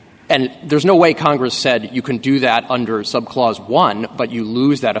 And there's no way Congress said you can do that under Subclause 1, but you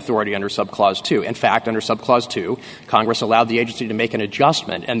lose that authority under Subclause 2. In fact, under Subclause 2, Congress allowed the agency to make an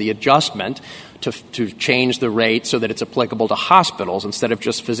adjustment, and the adjustment to change the rate so that it's applicable to hospitals instead of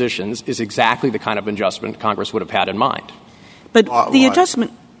just physicians is exactly the kind of adjustment Congress would have had in mind. But the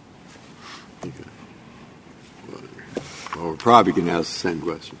adjustment... Well, we're probably going to ask the same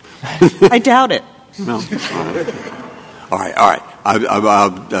question. I doubt it. No. All right.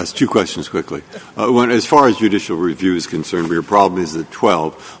 I'll ask two questions quickly. As far as judicial review is concerned, your problem is that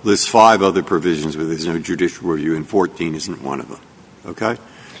 12 lists 5 other provisions where there's no judicial review, and 14 isn't one of them. Okay?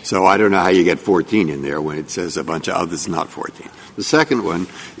 So I don't know how you get 14 in there when it says a bunch of others, not 14. The second one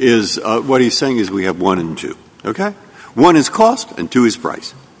is what he's saying is we have 1 and 2. Okay? 1 is cost and 2 is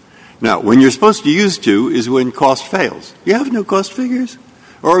price. Now, when you're supposed to use 2 is when cost fails. You have no cost figures,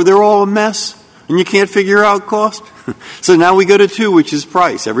 or they're all a mess, and you can't figure out cost. So now we go to 2, which is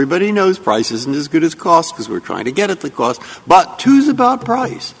price. Everybody knows price isn't as good as cost because we're trying to get at the cost, but 2's about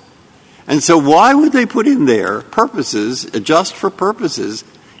price. And so why would they put in there purposes, adjust for purposes,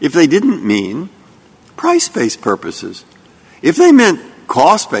 if they didn't mean price-based purposes? If they meant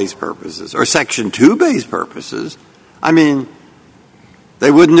cost-based purposes or Section 2-based purposes, I mean, they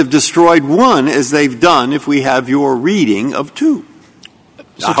wouldn't have destroyed 1 as they've done if we have your reading of 2.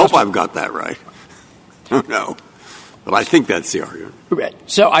 So I hope I've got that right. No. But I think that's the argument.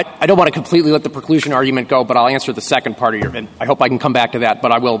 So I don't want to completely let the preclusion argument go, but I'll answer the second part of and I hope I can come back to that,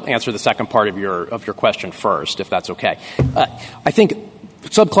 but I will answer the second part of your question first, if that's okay. I think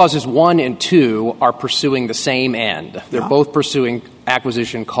subclauses 1 and 2 are pursuing the same end. They're both pursuing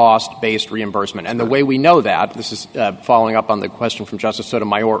acquisition cost-based reimbursement. And the way we know that, this is following up on the question from Justice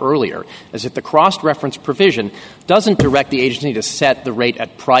Sotomayor earlier, is that the cross-reference provision doesn't direct the agency to set the rate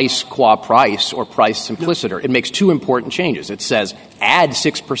at price qua price or price simpliciter. It makes 2 important changes. It says add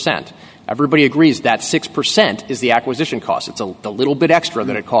 6%. Everybody agrees that 6% is the acquisition cost. It's the little bit extra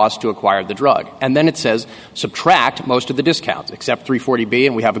that it costs to acquire the drug. And then it says subtract most of the discounts, except 340B,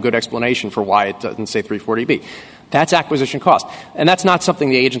 and we have a good explanation for why it doesn't say 340B. That's acquisition cost. And that's not something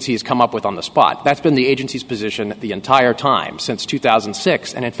the agency has come up with on the spot. That's been the agency's position the entire time, since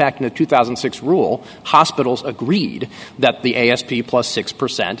 2006. And in fact, in the 2006 rule, hospitals agreed that the ASP plus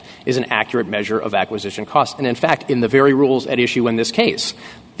 6% is an accurate measure of acquisition cost. And in fact, in the very rules at issue in this case,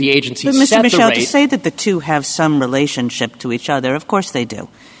 the agency but set Mr. Michel, the rate. To say that the two have some relationship to each other, of course they do.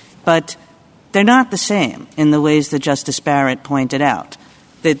 But they're not the same in the ways that Justice Barrett pointed out.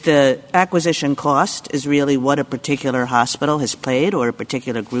 That the acquisition cost is really what a particular hospital has paid or a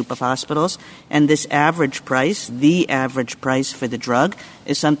particular group of hospitals, and this average price, the average price for the drug,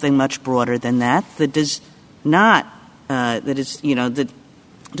 is something much broader than that does not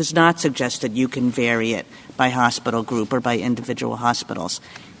suggest that you can vary it by hospital group or by individual hospitals.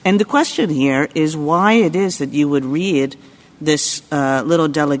 And the question here is why it is that you would read this little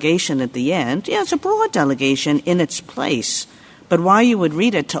delegation at the end. Yeah, it's a broad delegation in its place, but why you would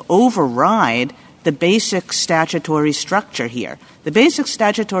read it to override the basic statutory structure here. The basic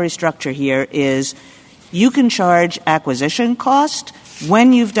statutory structure here is you can charge acquisition cost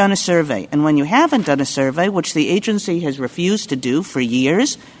when you've done a survey. And when you haven't done a survey, which the agency has refused to do for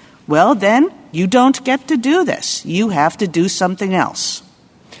years, well, then you don't get to do this. You have to do something else.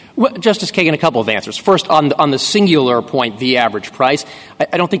 Well, Justice Kagan, a couple of answers. First, on the singular point, the average price,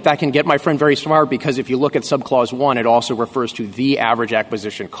 I don't think that can get my friend very smart, because if you look at subclause 1, it also refers to the average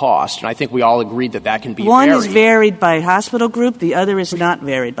acquisition cost. And I think we all agreed that can be One varied. is varied by hospital group. The other is not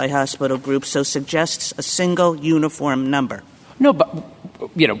varied by hospital group, so suggests a single uniform number. No, but,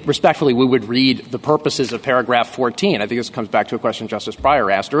 respectfully, we would read the purposes of paragraph 14. I think this comes back to a question Justice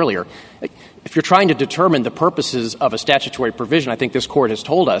Breyer asked earlier. If you're trying to determine the purposes of a statutory provision, I think this Court has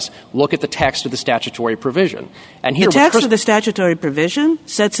told us, look at the text of the statutory provision. And here, the text of the statutory provision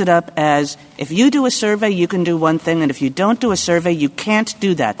sets it up as if you do a survey, you can do one thing, and if you don't do a survey, you can't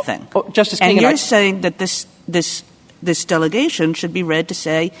do that thing. Oh, Justice Kagan, and you're saying that this delegation should be read to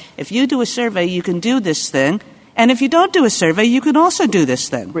say, if you do a survey, you can do this thing, and if you don't do a survey, you can also do this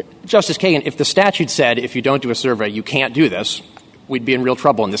thing. Justice Kagan, if the statute said if you don't do a survey, you can't do this, we'd be in real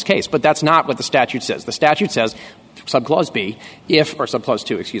trouble in this case. But that's not what the statute says. The statute says subclause B, or subclause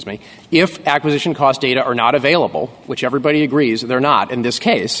 2, if acquisition cost data are not available, which everybody agrees they're not in this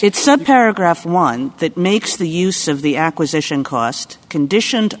case. It's subparagraph 1 that makes the use of the acquisition cost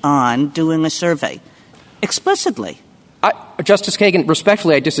conditioned on doing a survey explicitly. Justice Kagan,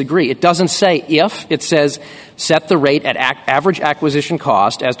 respectfully, I disagree. It doesn't say if. It says set the rate at average acquisition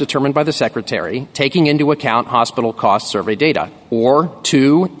cost as determined by the Secretary, taking into account hospital cost survey data. Or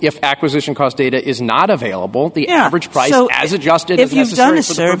 2, if acquisition cost data is not available, the average price as adjusted as necessary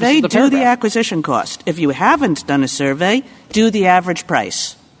for the purposes of the paragraph. If you've done a survey, do the acquisition cost. If you haven't done a survey, do the average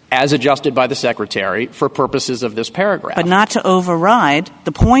price. As adjusted by the Secretary for purposes of this paragraph. But not to override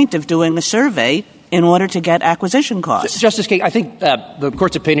the point of doing a survey in order to get acquisition costs. Justice Kagan, I think the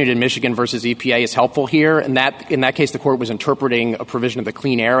Court's opinion in Michigan versus EPA is helpful here. In that case, the Court was interpreting a provision of the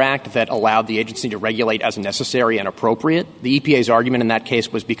Clean Air Act that allowed the agency to regulate as necessary and appropriate. The EPA's argument in that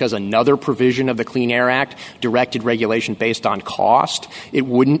case was because another provision of the Clean Air Act directed regulation based on cost. It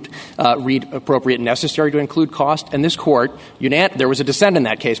wouldn't read appropriate and necessary to include cost. And this Court, there was a dissent in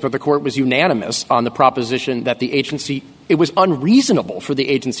that case, but the Court was unanimous on the proposition that the agency it was unreasonable for the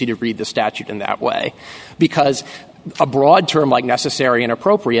agency to read the statute in that way because a broad term like necessary and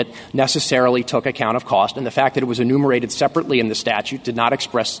appropriate necessarily took account of cost, and the fact that it was enumerated separately in the statute did not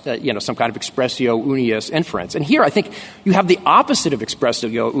express, some kind of expressio unius inference. And here I think you have the opposite of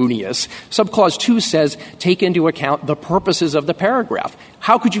expressio unius. Subclause 2 says take into account the purposes of the paragraph.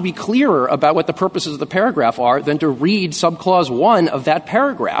 How could you be clearer about what the purposes of the paragraph are than to read subclause 1 of that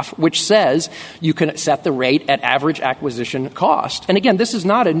paragraph, which says you can set the rate at average acquisition cost? And again, this is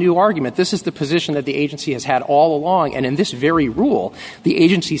not a new argument. This is the position that the agency has had all along. And in this very rule, the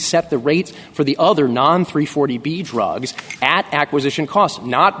agency set the rates for the other non-340B drugs at acquisition cost,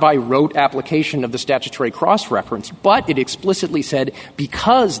 not by rote application of the statutory cross-reference, but it explicitly said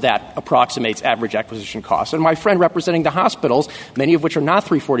because that approximates average acquisition cost. And my friend representing the hospitals, many of which are not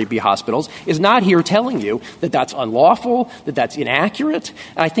 340B hospitals, is not here telling you that that's unlawful, that that's inaccurate.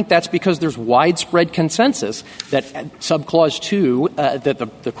 And I think that's because there's widespread consensus that subclause 2, that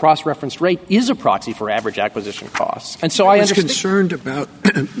the cross-referenced rate is a proxy for average acquisition cost. And so I was concerned about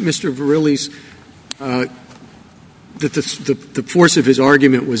Mr. Verrilli's that the force of his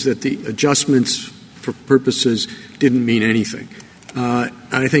argument was that the adjustments for purposes didn't mean anything.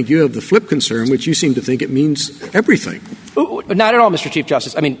 I think you have the flip concern, which you seem to think it means everything. Not at all, Mr. Chief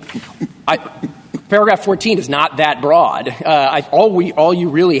Justice. I mean, paragraph 14 is not that broad. All you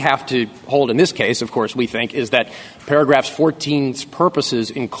really have to hold in this case, of course, we think, is that paragraph 14's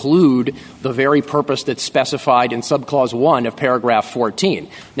purposes include the very purpose that's specified in subclause 1 of paragraph 14.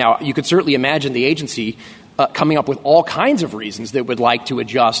 Now, you could certainly imagine the agency coming up with all kinds of reasons that would like to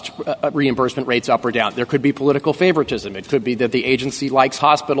adjust reimbursement rates up or down. There could be political favoritism. It could be that the agency likes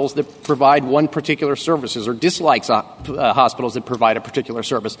hospitals that provide one particular services or dislikes hospitals that provide a particular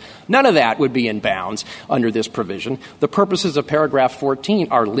service. None of that would be in bounds under this provision. The purposes of paragraph 14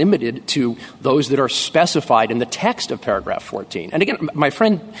 are limited to those that are specified in the text of paragraph 14. And again, my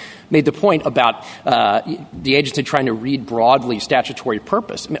friend made the point about the agency trying to read broadly statutory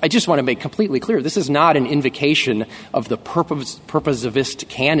purpose. I just want to make completely clear, this is not an invocation of the purposivist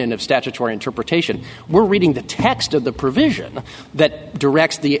canon of statutory interpretation. We're reading the text of the provision that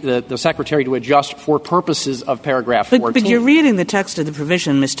directs the Secretary to adjust for purposes of paragraph 14. But you're reading the text of the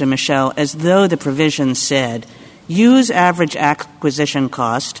provision, Mr. Michel, as though the provision said, use average acquisition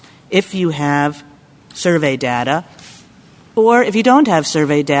cost if you have survey data, or if you don't have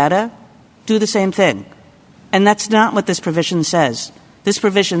survey data, do the same thing. And that's not what this provision says. This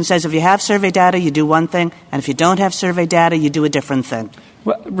provision says if you have survey data, you do one thing, and if you don't have survey data, you do a different thing.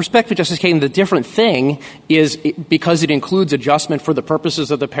 Well, respectfully, Justice Kagan, the different thing is because it includes adjustment for the purposes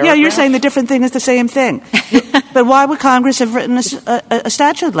of the paragraph. Yeah, you're saying the different thing is the same thing. But why would Congress have written a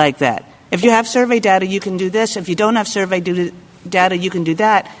statute like that? If you have survey data, you can do this. If you don't have survey data, you can do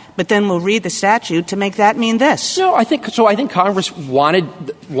that. But then we'll read the statute to make that mean this. No, I think Congress wanted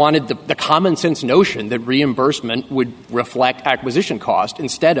the common sense notion that reimbursement would reflect acquisition cost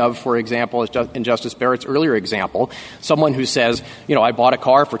instead of, for example, in Justice Barrett's earlier example, someone who says, I bought a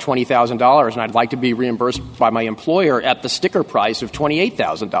car for $20,000 and I'd like to be reimbursed by my employer at the sticker price of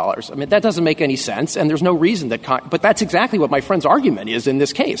 $28,000. I mean, that doesn't make any sense, and there's no reason but that's exactly what my friend's argument is in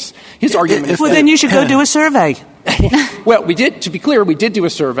this case. His argument is then you should go do a survey. Well, we did. To be clear, we did do a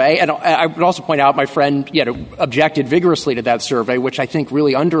survey, and I would also point out my friend, objected vigorously to that survey, which I think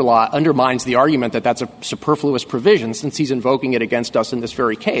really undermines the argument that that's a superfluous provision, since he's invoking it against us in this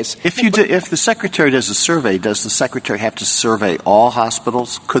very case. If the Secretary does a survey, does the Secretary have to survey all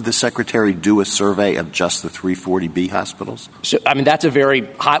hospitals? Could the Secretary do a survey of just the 340B hospitals? So, that's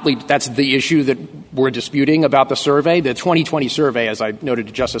that's the issue that we're disputing about the survey. The 2020 survey, as I noted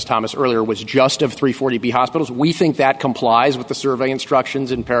to Justice Thomas earlier, was just of 340B hospitals. We think that complies with the survey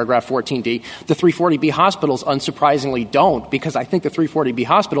instructions in paragraph 14D. The 340B hospitals, unsurprisingly, don't, because I think the 340B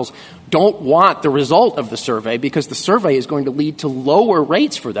hospitals don't want the result of the survey, because the survey is going to lead to lower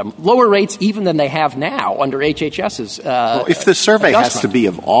rates for them, lower rates even than they have now under HHS's if the survey adjustment. has to be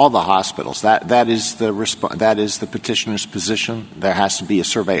of all the hospitals, that is the petitioner's position. There has to be a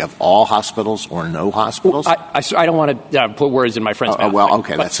survey of all hospitals or no hospitals. I don't want to put words in my friend's mouth. Well,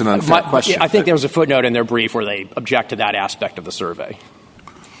 okay, that's an unfair question. I think there was a footnote in their brief where they object to that aspect of the survey.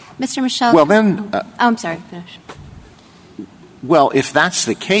 Mr. Michel. Well, then, I'm sorry. Finish. Well, if that's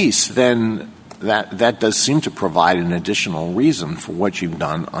the case, then that does seem to provide an additional reason for what you've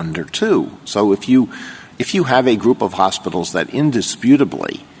done under 2. So if you have a group of hospitals that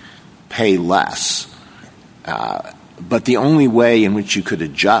indisputably pay less, but the only way in which you could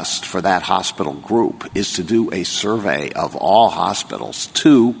adjust for that hospital group is to do a survey of all hospitals,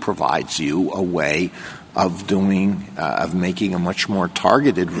 2 provides you a way of making a much more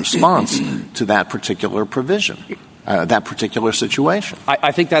targeted response to that particular provision. That particular situation.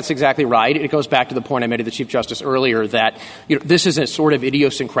 I think that's exactly right. It goes back to the point I made to the Chief Justice earlier that this is a sort of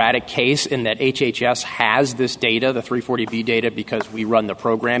idiosyncratic case in that HHS has this data, the 340B data, because we run the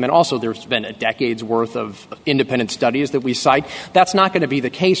program. And also there's been a decade's worth of independent studies that we cite. That's not going to be the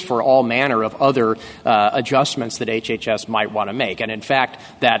case for all manner of other adjustments that HHS might want to make. And in fact,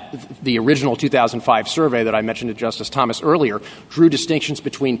 that the original 2005 survey that I mentioned to Justice Thomas earlier drew distinctions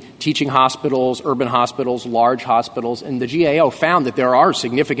between teaching hospitals, urban hospitals, large hospitals, and the GAO found that there are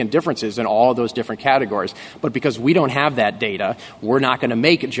significant differences in all of those different categories. But because we don't have that data, we're not going to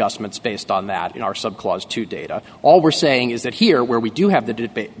make adjustments based on that in our subclause 2 data. All we're saying is that here, where we do have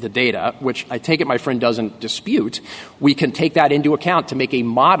the data, which I take it my friend doesn't dispute, we can take that into account to make a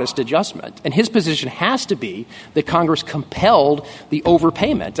modest adjustment. And his position has to be that Congress compelled the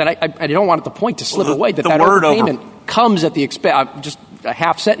overpayment. And I don't want the point to slip away that overpayment comes at the expense, just a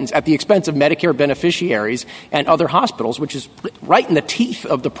half sentence, at the expense of Medicare beneficiaries and other hospitals, which is right in the teeth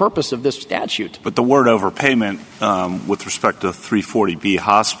of the purpose of this statute. But the word overpayment with respect to 340B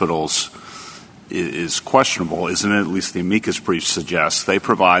hospitals is questionable, isn't it? At least the amicus brief suggests. They're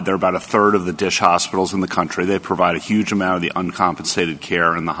about a third of the DSH hospitals in the country. They provide a huge amount of the uncompensated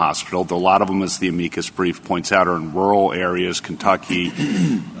care in the hospital. A lot of them, as the amicus brief points out, are in rural areas, Kentucky,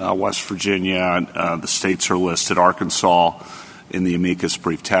 West Virginia. The states are listed, Arkansas, in the amicus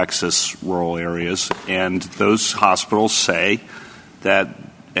brief, Texas, rural areas. And those hospitals say that,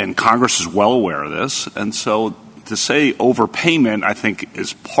 and Congress is well aware of this, and so to say overpayment, I think,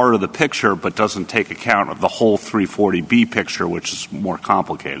 is part of the picture, but doesn't take account of the whole 340B picture, which is more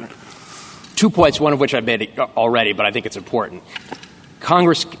complicated. 2 points, one of which I made already, but I think it's important.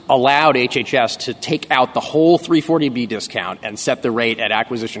 Congress allowed HHS to take out the whole 340B discount and set the rate at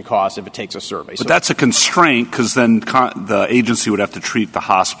acquisition cost if it takes a survey. But that's a constraint, because then the agency would have to treat the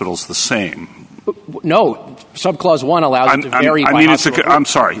hospitals the same. No, subclause 1 allows it to vary by hospital. I'm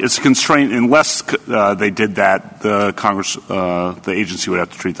sorry. It's a constraint. Unless they did that, the agency would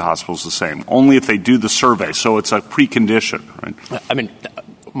have to treat the hospitals the same. Only if they do the survey. So it's a precondition, right?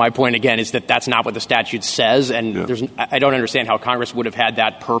 My point, again, is that that's not what the statute says, and I don't understand how Congress would have had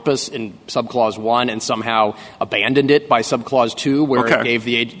that purpose in subclause 1 and somehow abandoned it by subclause 2, where it gave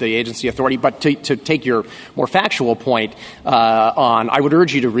the agency authority. But to take your more factual point I would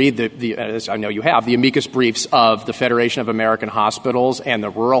urge you to read as I know you have, the amicus briefs of the Federation of American Hospitals and the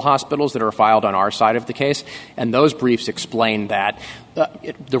rural hospitals that are filed on our side of the case, and those briefs explain that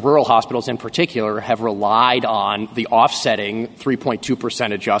the rural hospitals in particular have relied on the offsetting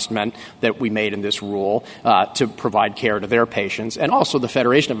 3.2% adjustment that we made in this rule to provide care to their patients. And also the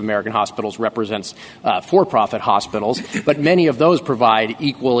Federation of American Hospitals represents for-profit hospitals, but many of those provide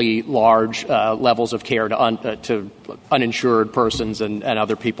equally large levels of care to uninsured persons and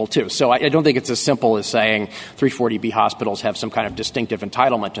other people too. So I don't think it's as simple as saying 340B hospitals have some kind of distinctive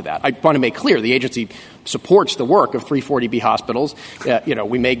entitlement to that. I want to make clear the agency supports the work of 340B hospitals.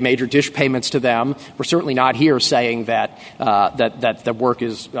 We make major DSH payments to them. We're certainly not here saying that the work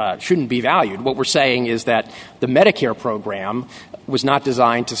shouldn't be valued. What we're saying is that the Medicare program was not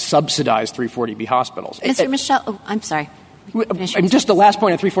designed to subsidize 340B hospitals. Mr. Michel, I'm sorry. And just the last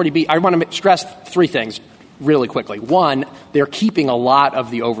point on 340B, I want to stress 3 things. really quickly. One, they're keeping a lot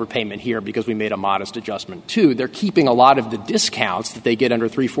of the overpayment here because we made a modest adjustment. Two, they're keeping a lot of the discounts that they get under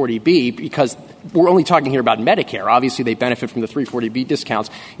 340B because we're only talking here about Medicare. Obviously, they benefit from the 340B discounts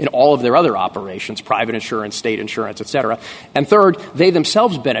in all of their other operations, private insurance, state insurance, et cetera. And third, they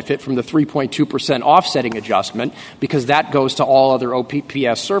themselves benefit from the 3.2% offsetting adjustment because that goes to all other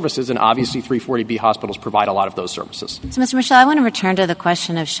OPPS services, and obviously 340B hospitals provide a lot of those services. So, Mr. Michel, I want to return to the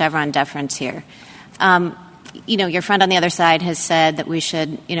question of Chevron deference here. Your friend on the other side has said that we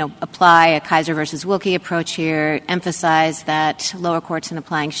should, apply a Kaiser versus Wilkie approach here, emphasize that lower courts in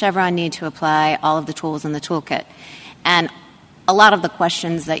applying Chevron need to apply all of the tools in the toolkit. And a lot of the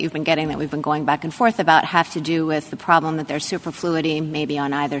questions that you've been getting that we've been going back and forth about have to do with the problem that there's superfluity maybe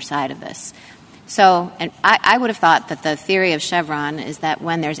on either side of this. So, and I would have thought that the theory of Chevron is that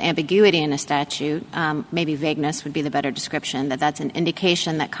when there's ambiguity in a statute, maybe vagueness would be the better description, that's an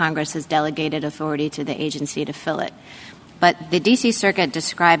indication that Congress has delegated authority to the agency to fill it. But the D.C. Circuit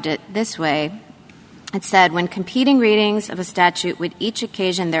described it this way. It said, when competing readings of a statute would each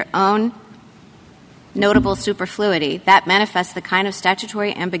occasion their own notable superfluity, that manifests the kind of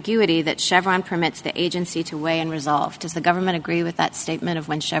statutory ambiguity that Chevron permits the agency to weigh and resolve. Does the government agree with that statement of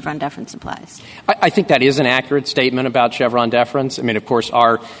when Chevron deference applies? I think that is an accurate statement about Chevron deference. I mean, of course,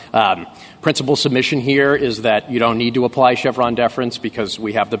 our principal submission here is that you don't need to apply Chevron deference because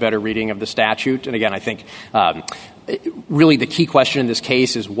we have the better reading of the statute. And again, I think really the key question in this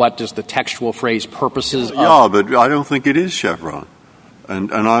case is what does the textual phrase purposes of... but I don't think it is Chevron.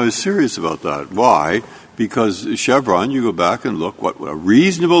 And I was serious about that. Why? Because Chevron, you go back and look what a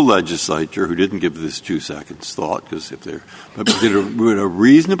reasonable legislature who didn't give this 2 seconds thought, because would a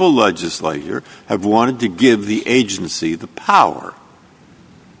reasonable legislature have wanted to give the agency the power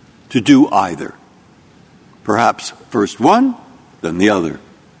to do either? Perhaps first one, then the other.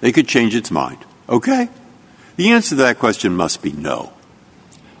 They could change its mind. Okay? The answer to that question must be no.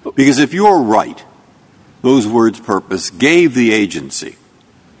 Because if you're right, those words purpose gave the agency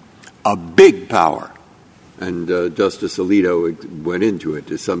a big power. And Justice Alito went into it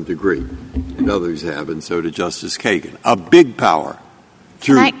to some degree, and others have, and so did Justice Kagan. A big power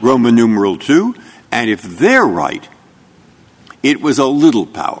through Roman numeral 2, and if they're right, it was a little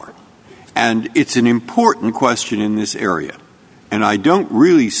power. And it's an important question in this area. And I don't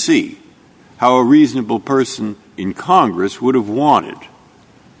really see how a reasonable person in Congress would have wanted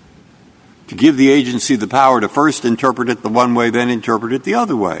to give the agency the power to first interpret it the one way, then interpret it the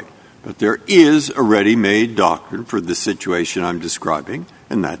other way. But there is a ready-made doctrine for the situation I'm describing,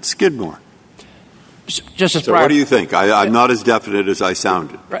 and that's Skidmore. Justice so Breyer, what do you think? I'm not as definite as I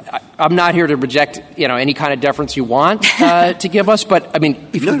sounded. I'm not here to reject, any kind of deference you want to give us, but I mean,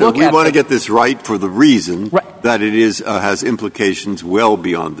 if you look we want to get this right for the reason that it is has implications well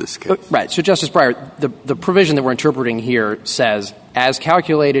beyond this case. Right. So, Justice Breyer, the provision that we're interpreting here says, as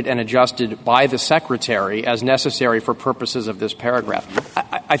calculated and adjusted by the Secretary as necessary for purposes of this paragraph.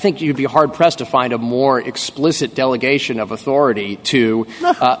 I think you'd be hard-pressed to find a more explicit delegation of authority to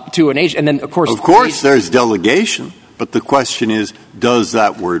an agency. And then, of course, there's delegation, but the question is, does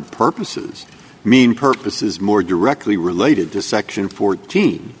that word purposes mean purposes more directly related to Section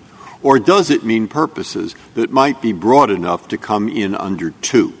 14, or does it mean purposes that might be broad enough to come in under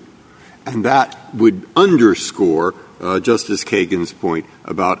 2? And that would underscore Justice Kagan's point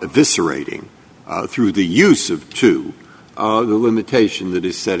about eviscerating, through the use of 2, the limitation that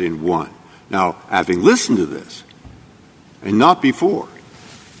is set in 1. Now, having listened to this, and not before,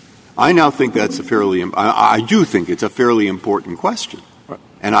 I now think that's I do think it's a fairly important question.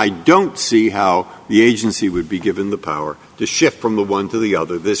 And I don't see how the agency would be given the power to shift from the one to the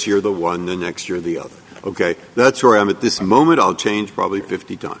other, this year the one, the next year the other. Okay, that's where I'm at this moment. I'll change probably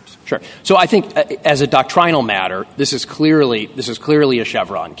 50 times. Sure. So I think as a doctrinal matter, this is clearly a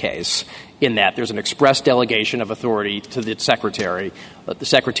Chevron case in that there's an express delegation of authority to the Secretary. The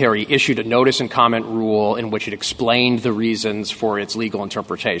Secretary issued a notice and comment rule in which it explained the reasons for its legal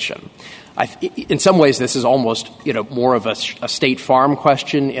interpretation. In some ways, this is almost more of a State Farm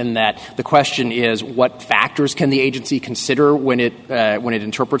question in that the question is what factors can the agency consider when it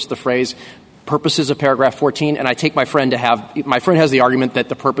interprets the phrase purposes of paragraph 14, and I take my friend has the argument that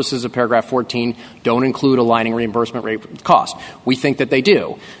the purposes of paragraph 14 don't include aligning reimbursement rate with cost. We think that they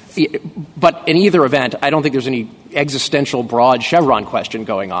do. But in either event, I don't think there's any existential broad Chevron question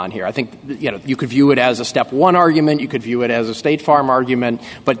going on here. I think, you could view it as a step 1 argument, you could view it as a State Farm argument,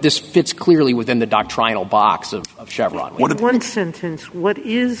 but this fits clearly within the doctrinal box of Chevron. In one sentence, what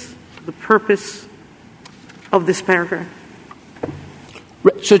is the purpose of this paragraph?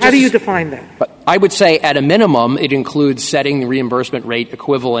 How do you define that? I would say at a minimum, it includes setting the reimbursement rate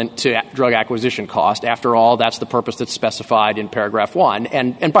equivalent to drug acquisition cost. After all, that's the purpose that's specified in paragraph 1.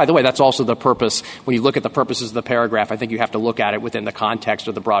 And by the way, that's also the purpose. When you look at the purposes of the paragraph, I think you have to look at it within the context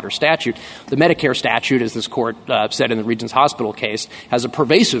of the broader statute. The Medicare statute, as this court said in the Regents Hospital case, has a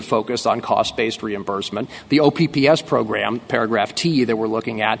pervasive focus on cost-based reimbursement. The OPPS program, paragraph T that we're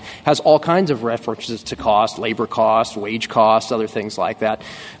looking at, has all kinds of references to cost, labor costs, wage costs, other things like that.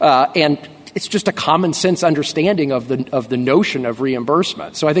 And it's just a common sense understanding of the notion of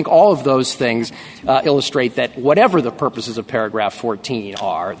reimbursement. So I think all of those things illustrate that whatever the purposes of paragraph 14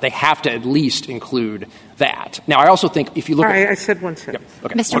 are, they have to at least include that. Now, I also think if you look I said one sentence. Yeah,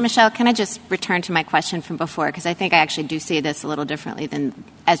 okay. Mr. Michel, can I just return to my question from before? Because I think I actually do see this a little differently than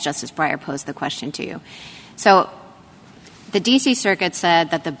as Justice Breyer posed the question to you. So the D.C. Circuit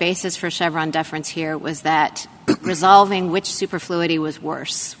said that the basis for Chevron deference here was that resolving which superfluity was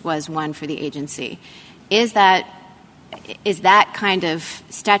worse was one for the agency. Is that kind of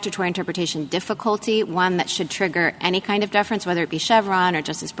statutory interpretation difficulty one that should trigger any kind of deference, whether it be Chevron or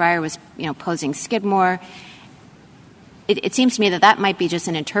Justice Breyer was, posing Skidmore? It seems to me that might be just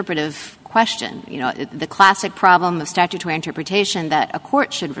an interpretive question. The classic problem of statutory interpretation that a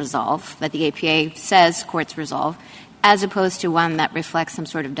court should resolve, that the APA says courts resolve, as opposed to one that reflects some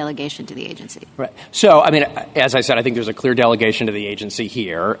sort of delegation to the agency. Right. So, as I said, I think there's a clear delegation to the agency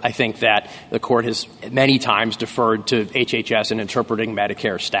here. I think that the court has many times deferred to HHS in interpreting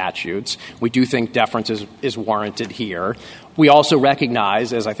Medicare statutes. We do think deference is warranted here. We also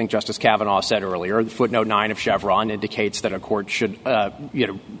recognize, as I think Justice Kavanaugh said earlier, footnote 9 of Chevron indicates that a court should,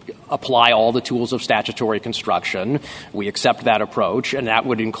 apply all the tools of statutory construction. We accept that approach, and that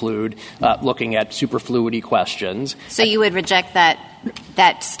would include looking at superfluity questions. So you would reject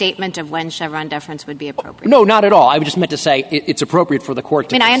that statement of when Chevron deference would be appropriate? No, not at all. I just meant to say it's appropriate for the court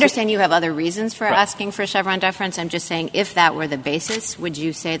to I understand you have other reasons for asking for Chevron deference. I'm just saying if that were the basis, would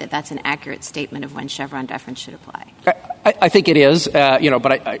you say that that's an accurate statement of when Chevron deference should apply? I think it is,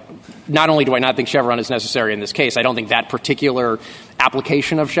 but I not only do I not think Chevron is necessary in this case, I don't think that particular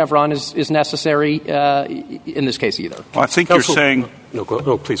application of Chevron is necessary in this case either. Well, I think you're saying... No,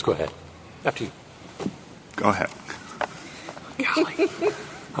 please go ahead. After you. Go ahead. Golly.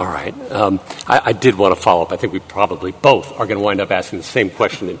 All right. I did want to follow up. I think we probably both are going to wind up asking the same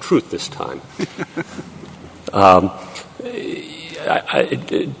question in truth this time.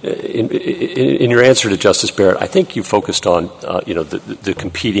 In your answer to Justice Barrett, I think you focused on, the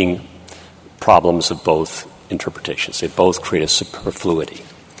competing problems of both interpretations. They both create a superfluity.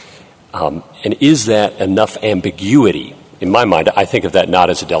 And is that enough ambiguity? In my mind, I think of that not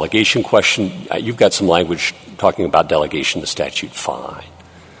as a delegation question. You've got some language talking about delegation in the statute, fine.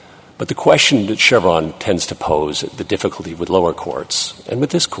 But the question that Chevron tends to pose, the difficulty with lower courts and with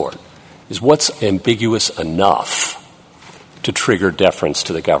this court, is what's ambiguous enough to trigger deference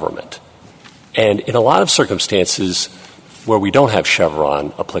to the government? And in a lot of circumstances where we don't have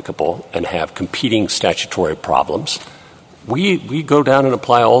Chevron applicable and have competing statutory problems, we go down and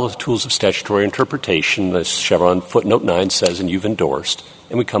apply all the tools of statutory interpretation, as Chevron footnote 9 says and you've endorsed,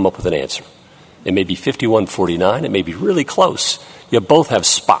 and we come up with an answer. It may be 51-49. It may be really close. You both have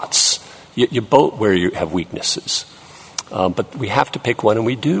spots. You both where you have weaknesses. But we have to pick one, and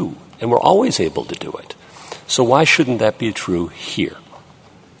we do. And we're always able to do it. So why shouldn't that be true here?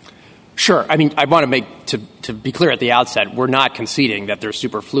 Sure. I want to be clear at the outset, we're not conceding that there's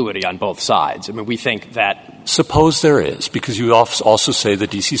superfluity on both sides. We think that... Suppose there is, because you also say the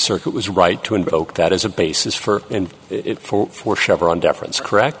D.C. Circuit was right to invoke that as a basis for Chevron deference,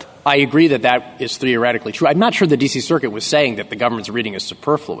 correct? I agree that is theoretically true. I'm not sure the D.C. Circuit was saying that the government's reading is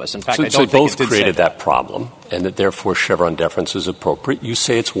superfluous. In fact, I don't think both created that problem, and that therefore Chevron deference is appropriate. You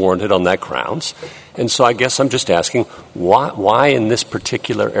say it's warranted on that grounds. And so I guess I'm just asking, why in this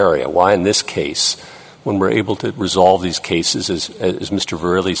particular area, why in this case, when we're able to resolve these cases, as Mr.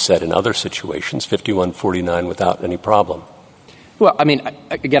 Verrilli said in other situations, 51-49 without any problem? Well,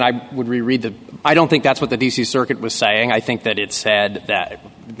 again, I would reread I don't think that's what the D.C. Circuit was saying. I think that it said that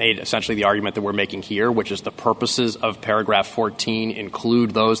made essentially the argument that we're making here, which is the purposes of paragraph 14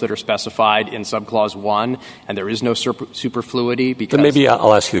 include those that are specified in subclause 1, and there is no superfluity. Because but maybe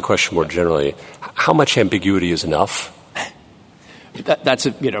I'll ask you the question more generally. How much ambiguity is enough? That's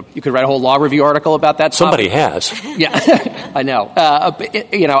you could write a whole law review article about that. Somebody has. Yeah, I know.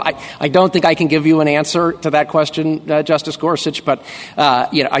 I don't think I can give you an answer to that question, Justice Gorsuch. But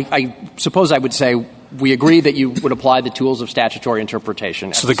I suppose I would say we agree that you would apply the tools of statutory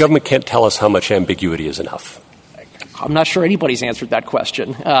interpretation. So the government can't tell us how much ambiguity is enough. I'm not sure anybody's answered that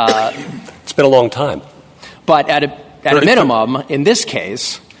question. It's been a long time. But at a minimum, in this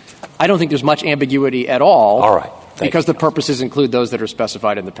case, I don't think there's much ambiguity at all. All right. Because the purposes include those that are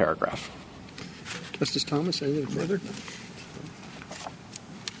specified in the paragraph. Justice Thomas, anything further?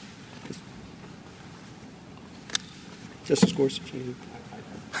 Justice Gorsuch?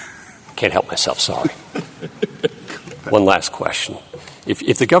 Can't help myself, sorry. One last question.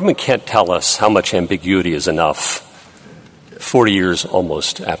 If the government can't tell us how much ambiguity is enough 40 years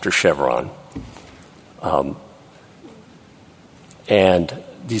almost after Chevron, and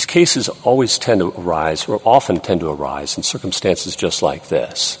these cases always tend to arise, or often tend to arise, in circumstances just like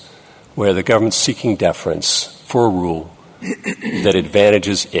this, where the government's seeking deference for a rule that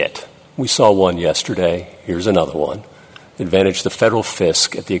advantages it. We saw one yesterday. Here's another one. Advantage the federal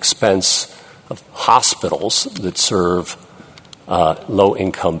fisc at the expense of hospitals that serve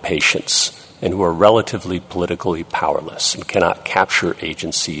low-income patients and who are relatively politically powerless and cannot capture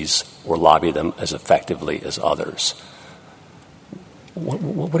agencies or lobby them as effectively as others.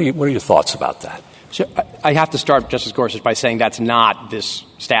 What are your thoughts about that? So I have to start, Justice Gorsuch, by saying that's not this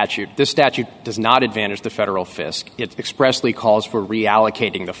statute. This statute does not advantage the federal fisc. It expressly calls for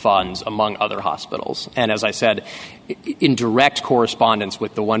reallocating the funds among other hospitals. And as I said, in direct correspondence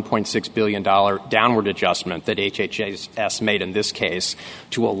with the $1.6 billion downward adjustment that HHS made in this case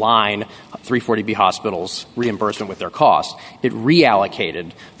to align 340B hospitals' reimbursement with their costs, it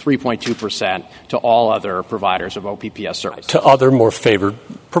reallocated 3.2% to all other providers of OPPS services. To other more favored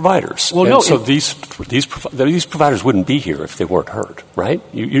providers. Well, and no. So these providers wouldn't be here if they weren't heard, right?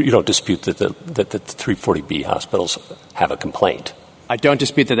 You don't dispute that the 340B hospitals have a complaint. I don't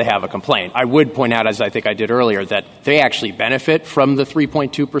dispute that they have a complaint. I would point out, as I think I did earlier, that they actually benefit from the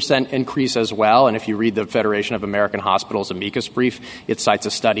 3.2% increase as well. And if you read the Federation of American Hospitals amicus brief, it cites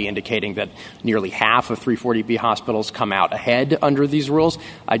a study indicating that nearly half of 340B hospitals come out ahead under these rules.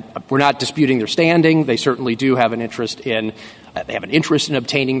 We're not disputing their standing. They certainly do have an interest in they have an interest in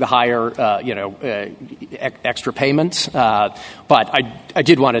obtaining the higher, extra payments. But I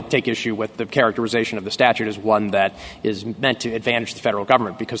did want to take issue with the characterization of the statute as one that is meant to advantage the federal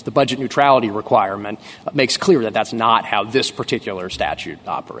government, because the budget neutrality requirement makes clear that that's not how this particular statute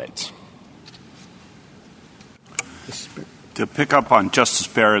operates. To pick up on Justice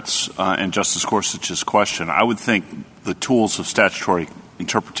Barrett's and Justice Gorsuch's question, I would think the tools of statutory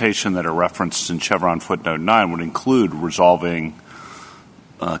interpretation that are referenced in Chevron footnote 9 would include resolving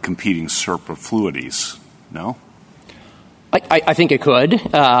competing superfluities. No? I think it could,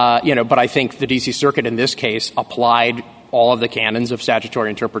 but I think the D.C. Circuit in this case applied all of the canons of statutory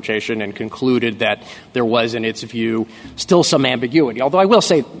interpretation and concluded that there was, in its view, still some ambiguity. Although I will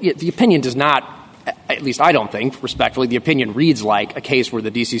say the opinion does not, at least I don't think, respectfully, the opinion reads like a case where the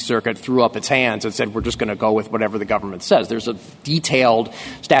D.C. Circuit threw up its hands and said, we're just going to go with whatever the government says. There's a detailed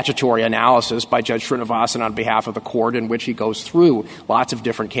statutory analysis by Judge Srinivasan on behalf of the court in which he goes through lots of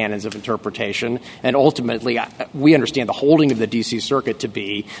different canons of interpretation. And ultimately, we understand the holding of the D.C. Circuit to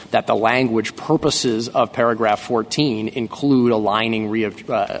be that the language purposes of paragraph 14 include aligning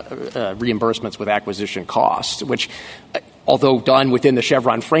reimbursements with acquisition costs, which, although done within the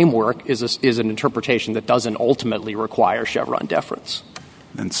Chevron framework, is an interpretation that doesn't ultimately require Chevron deference.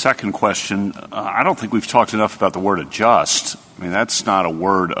 And second question, I don't think we've talked enough about the word adjust. I mean, that's not a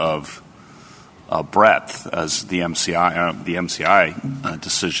word of breadth, as the MCI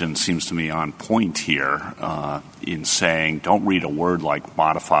decision seems to me on point here in saying don't read a word like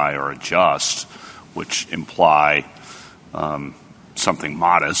modify or adjust, which imply something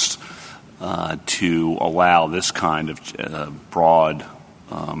modest, to allow this kind of broad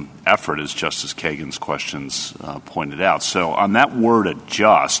effort, as Justice Kagan's questions pointed out. So on that word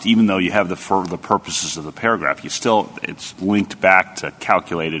adjust, even though you have the purposes of the paragraph, it's linked back to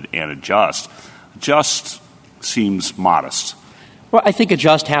calculated and adjust. Adjust seems modest. Well, I think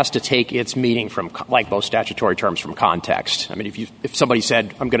adjust has to take its meaning from, like most statutory terms, from context. I mean, if somebody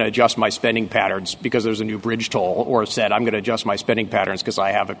said, I'm going to adjust my spending patterns because there's a new bridge toll, or said, I'm going to adjust my spending patterns because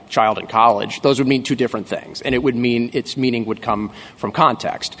I have a child in college, those would mean two different things. And it would mean its meaning would come from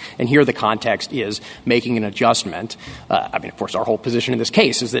context. And here the context is making an adjustment. Of course, our whole position in this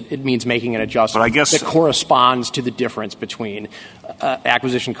case is that it means making an adjustment that corresponds to the difference between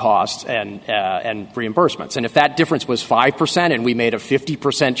acquisition costs and reimbursements. And if that difference was 5% and we made a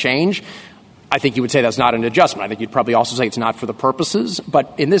 50% change, I think you would say that's not an adjustment. I think you'd probably also say it's not for the purposes.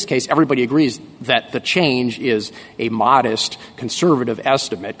 But in this case, everybody agrees that the change is a modest, conservative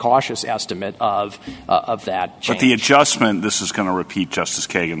estimate, cautious estimate of that change. But the adjustment, this is going to repeat Justice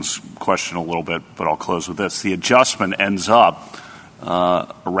Kagan's question a little bit, but I'll close with this. The adjustment ends up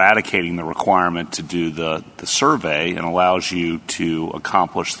eradicating the requirement to do the survey and allows you to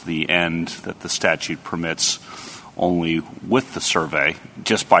accomplish the end that the statute permits only with the survey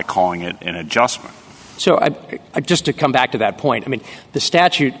just by calling it an adjustment. So just to come back to that point, I mean, what the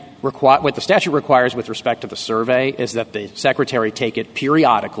statute requires with respect to the survey is that the secretary take it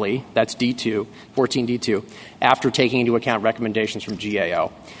periodically, that's D2, 14D2, after taking into account recommendations from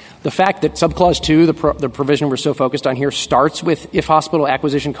GAO. The fact that subclause 2, the provision we're so focused on here, starts with if hospital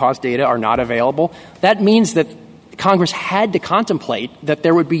acquisition cost data are not available, that means that Congress had to contemplate that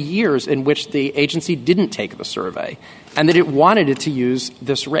there would be years in which the agency didn't take the survey and that it wanted it to use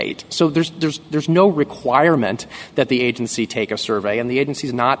this rate. So there's no requirement that the agency take a survey, and the agency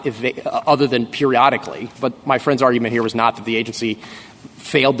is not other than periodically. But my friend's argument here was not that the agency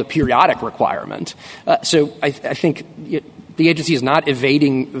failed the periodic requirement. So I think the agency is not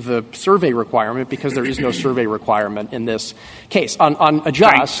evading the survey requirement because there is no survey requirement in this case. On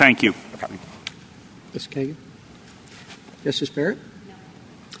adjust. Thank you. Okay. Ms. Kagan? Justice Barrett? No.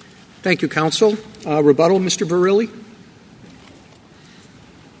 Thank you, counsel. Rebuttal, Mr. Verrilli?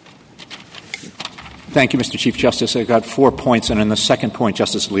 Thank you, Mr. Chief Justice. I've got 4 points, and in the second point,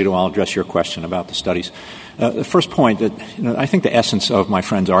 Justice Alito, I'll address your question about the studies. The first point, that I think the essence of my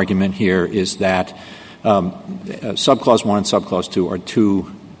friend's argument here is that subclause 1 and subclause 2 are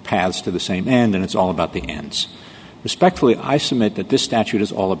two paths to the same end, and it's all about the ends. Respectfully, I submit that this statute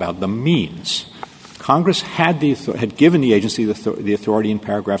is all about the means. Congress had given the agency the authority in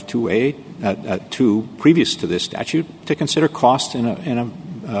paragraph 2A, 2 previous to this statute, to consider costs in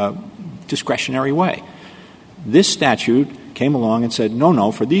a discretionary way. This statute came along and said,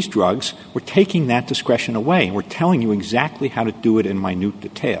 no, for these drugs, we're taking that discretion away. We're telling you exactly how to do it in minute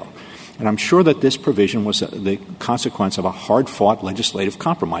detail. And I'm sure that this provision was the consequence of a hard-fought legislative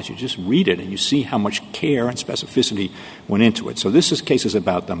compromise. You just read it and you see how much care and specificity went into it. So this case is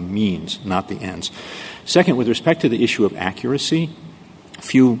about the means, not the ends. Second, with respect to the issue of accuracy, a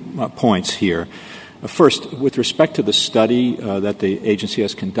few points here. First, with respect to the study that the agency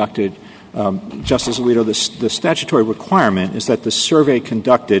has conducted, Justice Alito, the statutory requirement is that the survey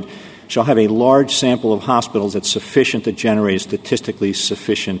conducted shall have a large sample of hospitals that's sufficient to generate a statistically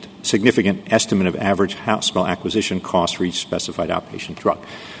significant estimate of average hospital acquisition costs for each specified outpatient drug.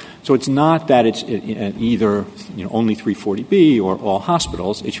 So it's not that it's either only 340B or all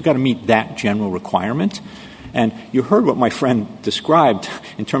hospitals. You've got to meet that general requirement. And you heard what my friend described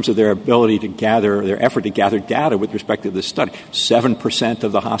in terms of their ability to their effort to gather data with respect to this study. 7%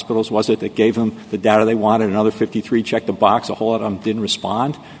 of the hospitals, was it, that gave them the data they wanted? Another 53 checked the box. A whole lot of them didn't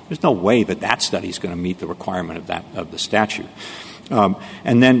respond. There's no way that study is going to meet the requirement of the statute.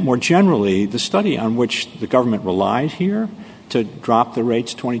 And then more generally, the study on which the government relied here to drop the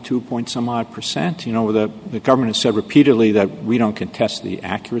rates 22-point-some-odd%, the government has said repeatedly that we don't contest the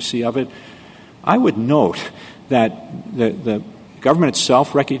accuracy of it. I would note that the government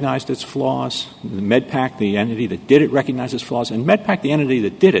itself recognized its flaws. The MedPAC, the entity that did it, recognized its flaws. And MedPAC, the entity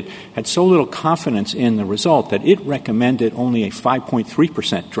that did it, had so little confidence in the result that it recommended only a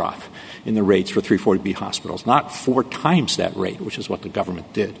 5.3% drop in the rates for 340B hospitals, not 4 times that rate, which is what the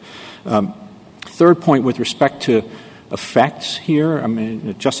government did. Third point, with respect to effects here, I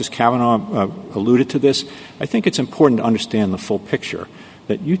mean, Justice Kavanaugh alluded to this. I think it's important to understand the full picture.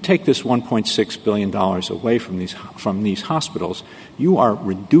 That you take this $1.6 billion away from these hospitals, you are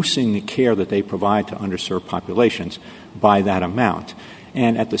reducing the care that they provide to underserved populations by that amount.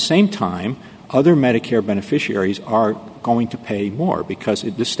 And at the same time, other Medicare beneficiaries are going to pay more because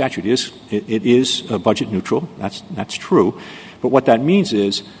this statute is budget neutral. That's true. But what that means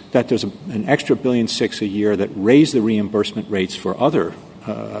is that there's an extra $1.6 billion a year that raise the reimbursement rates for other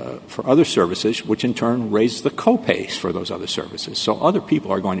services, which in turn raise the co-pays for those other services. So other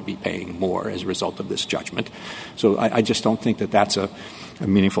people are going to be paying more as a result of this judgment. So I just don't think that that's a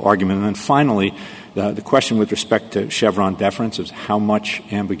meaningful argument. And then finally, the question with respect to Chevron deference is how much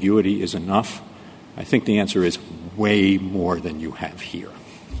ambiguity is enough. I think the answer is way more than you have here.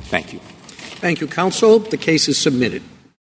 Thank you. Thank you, counsel. The case is submitted.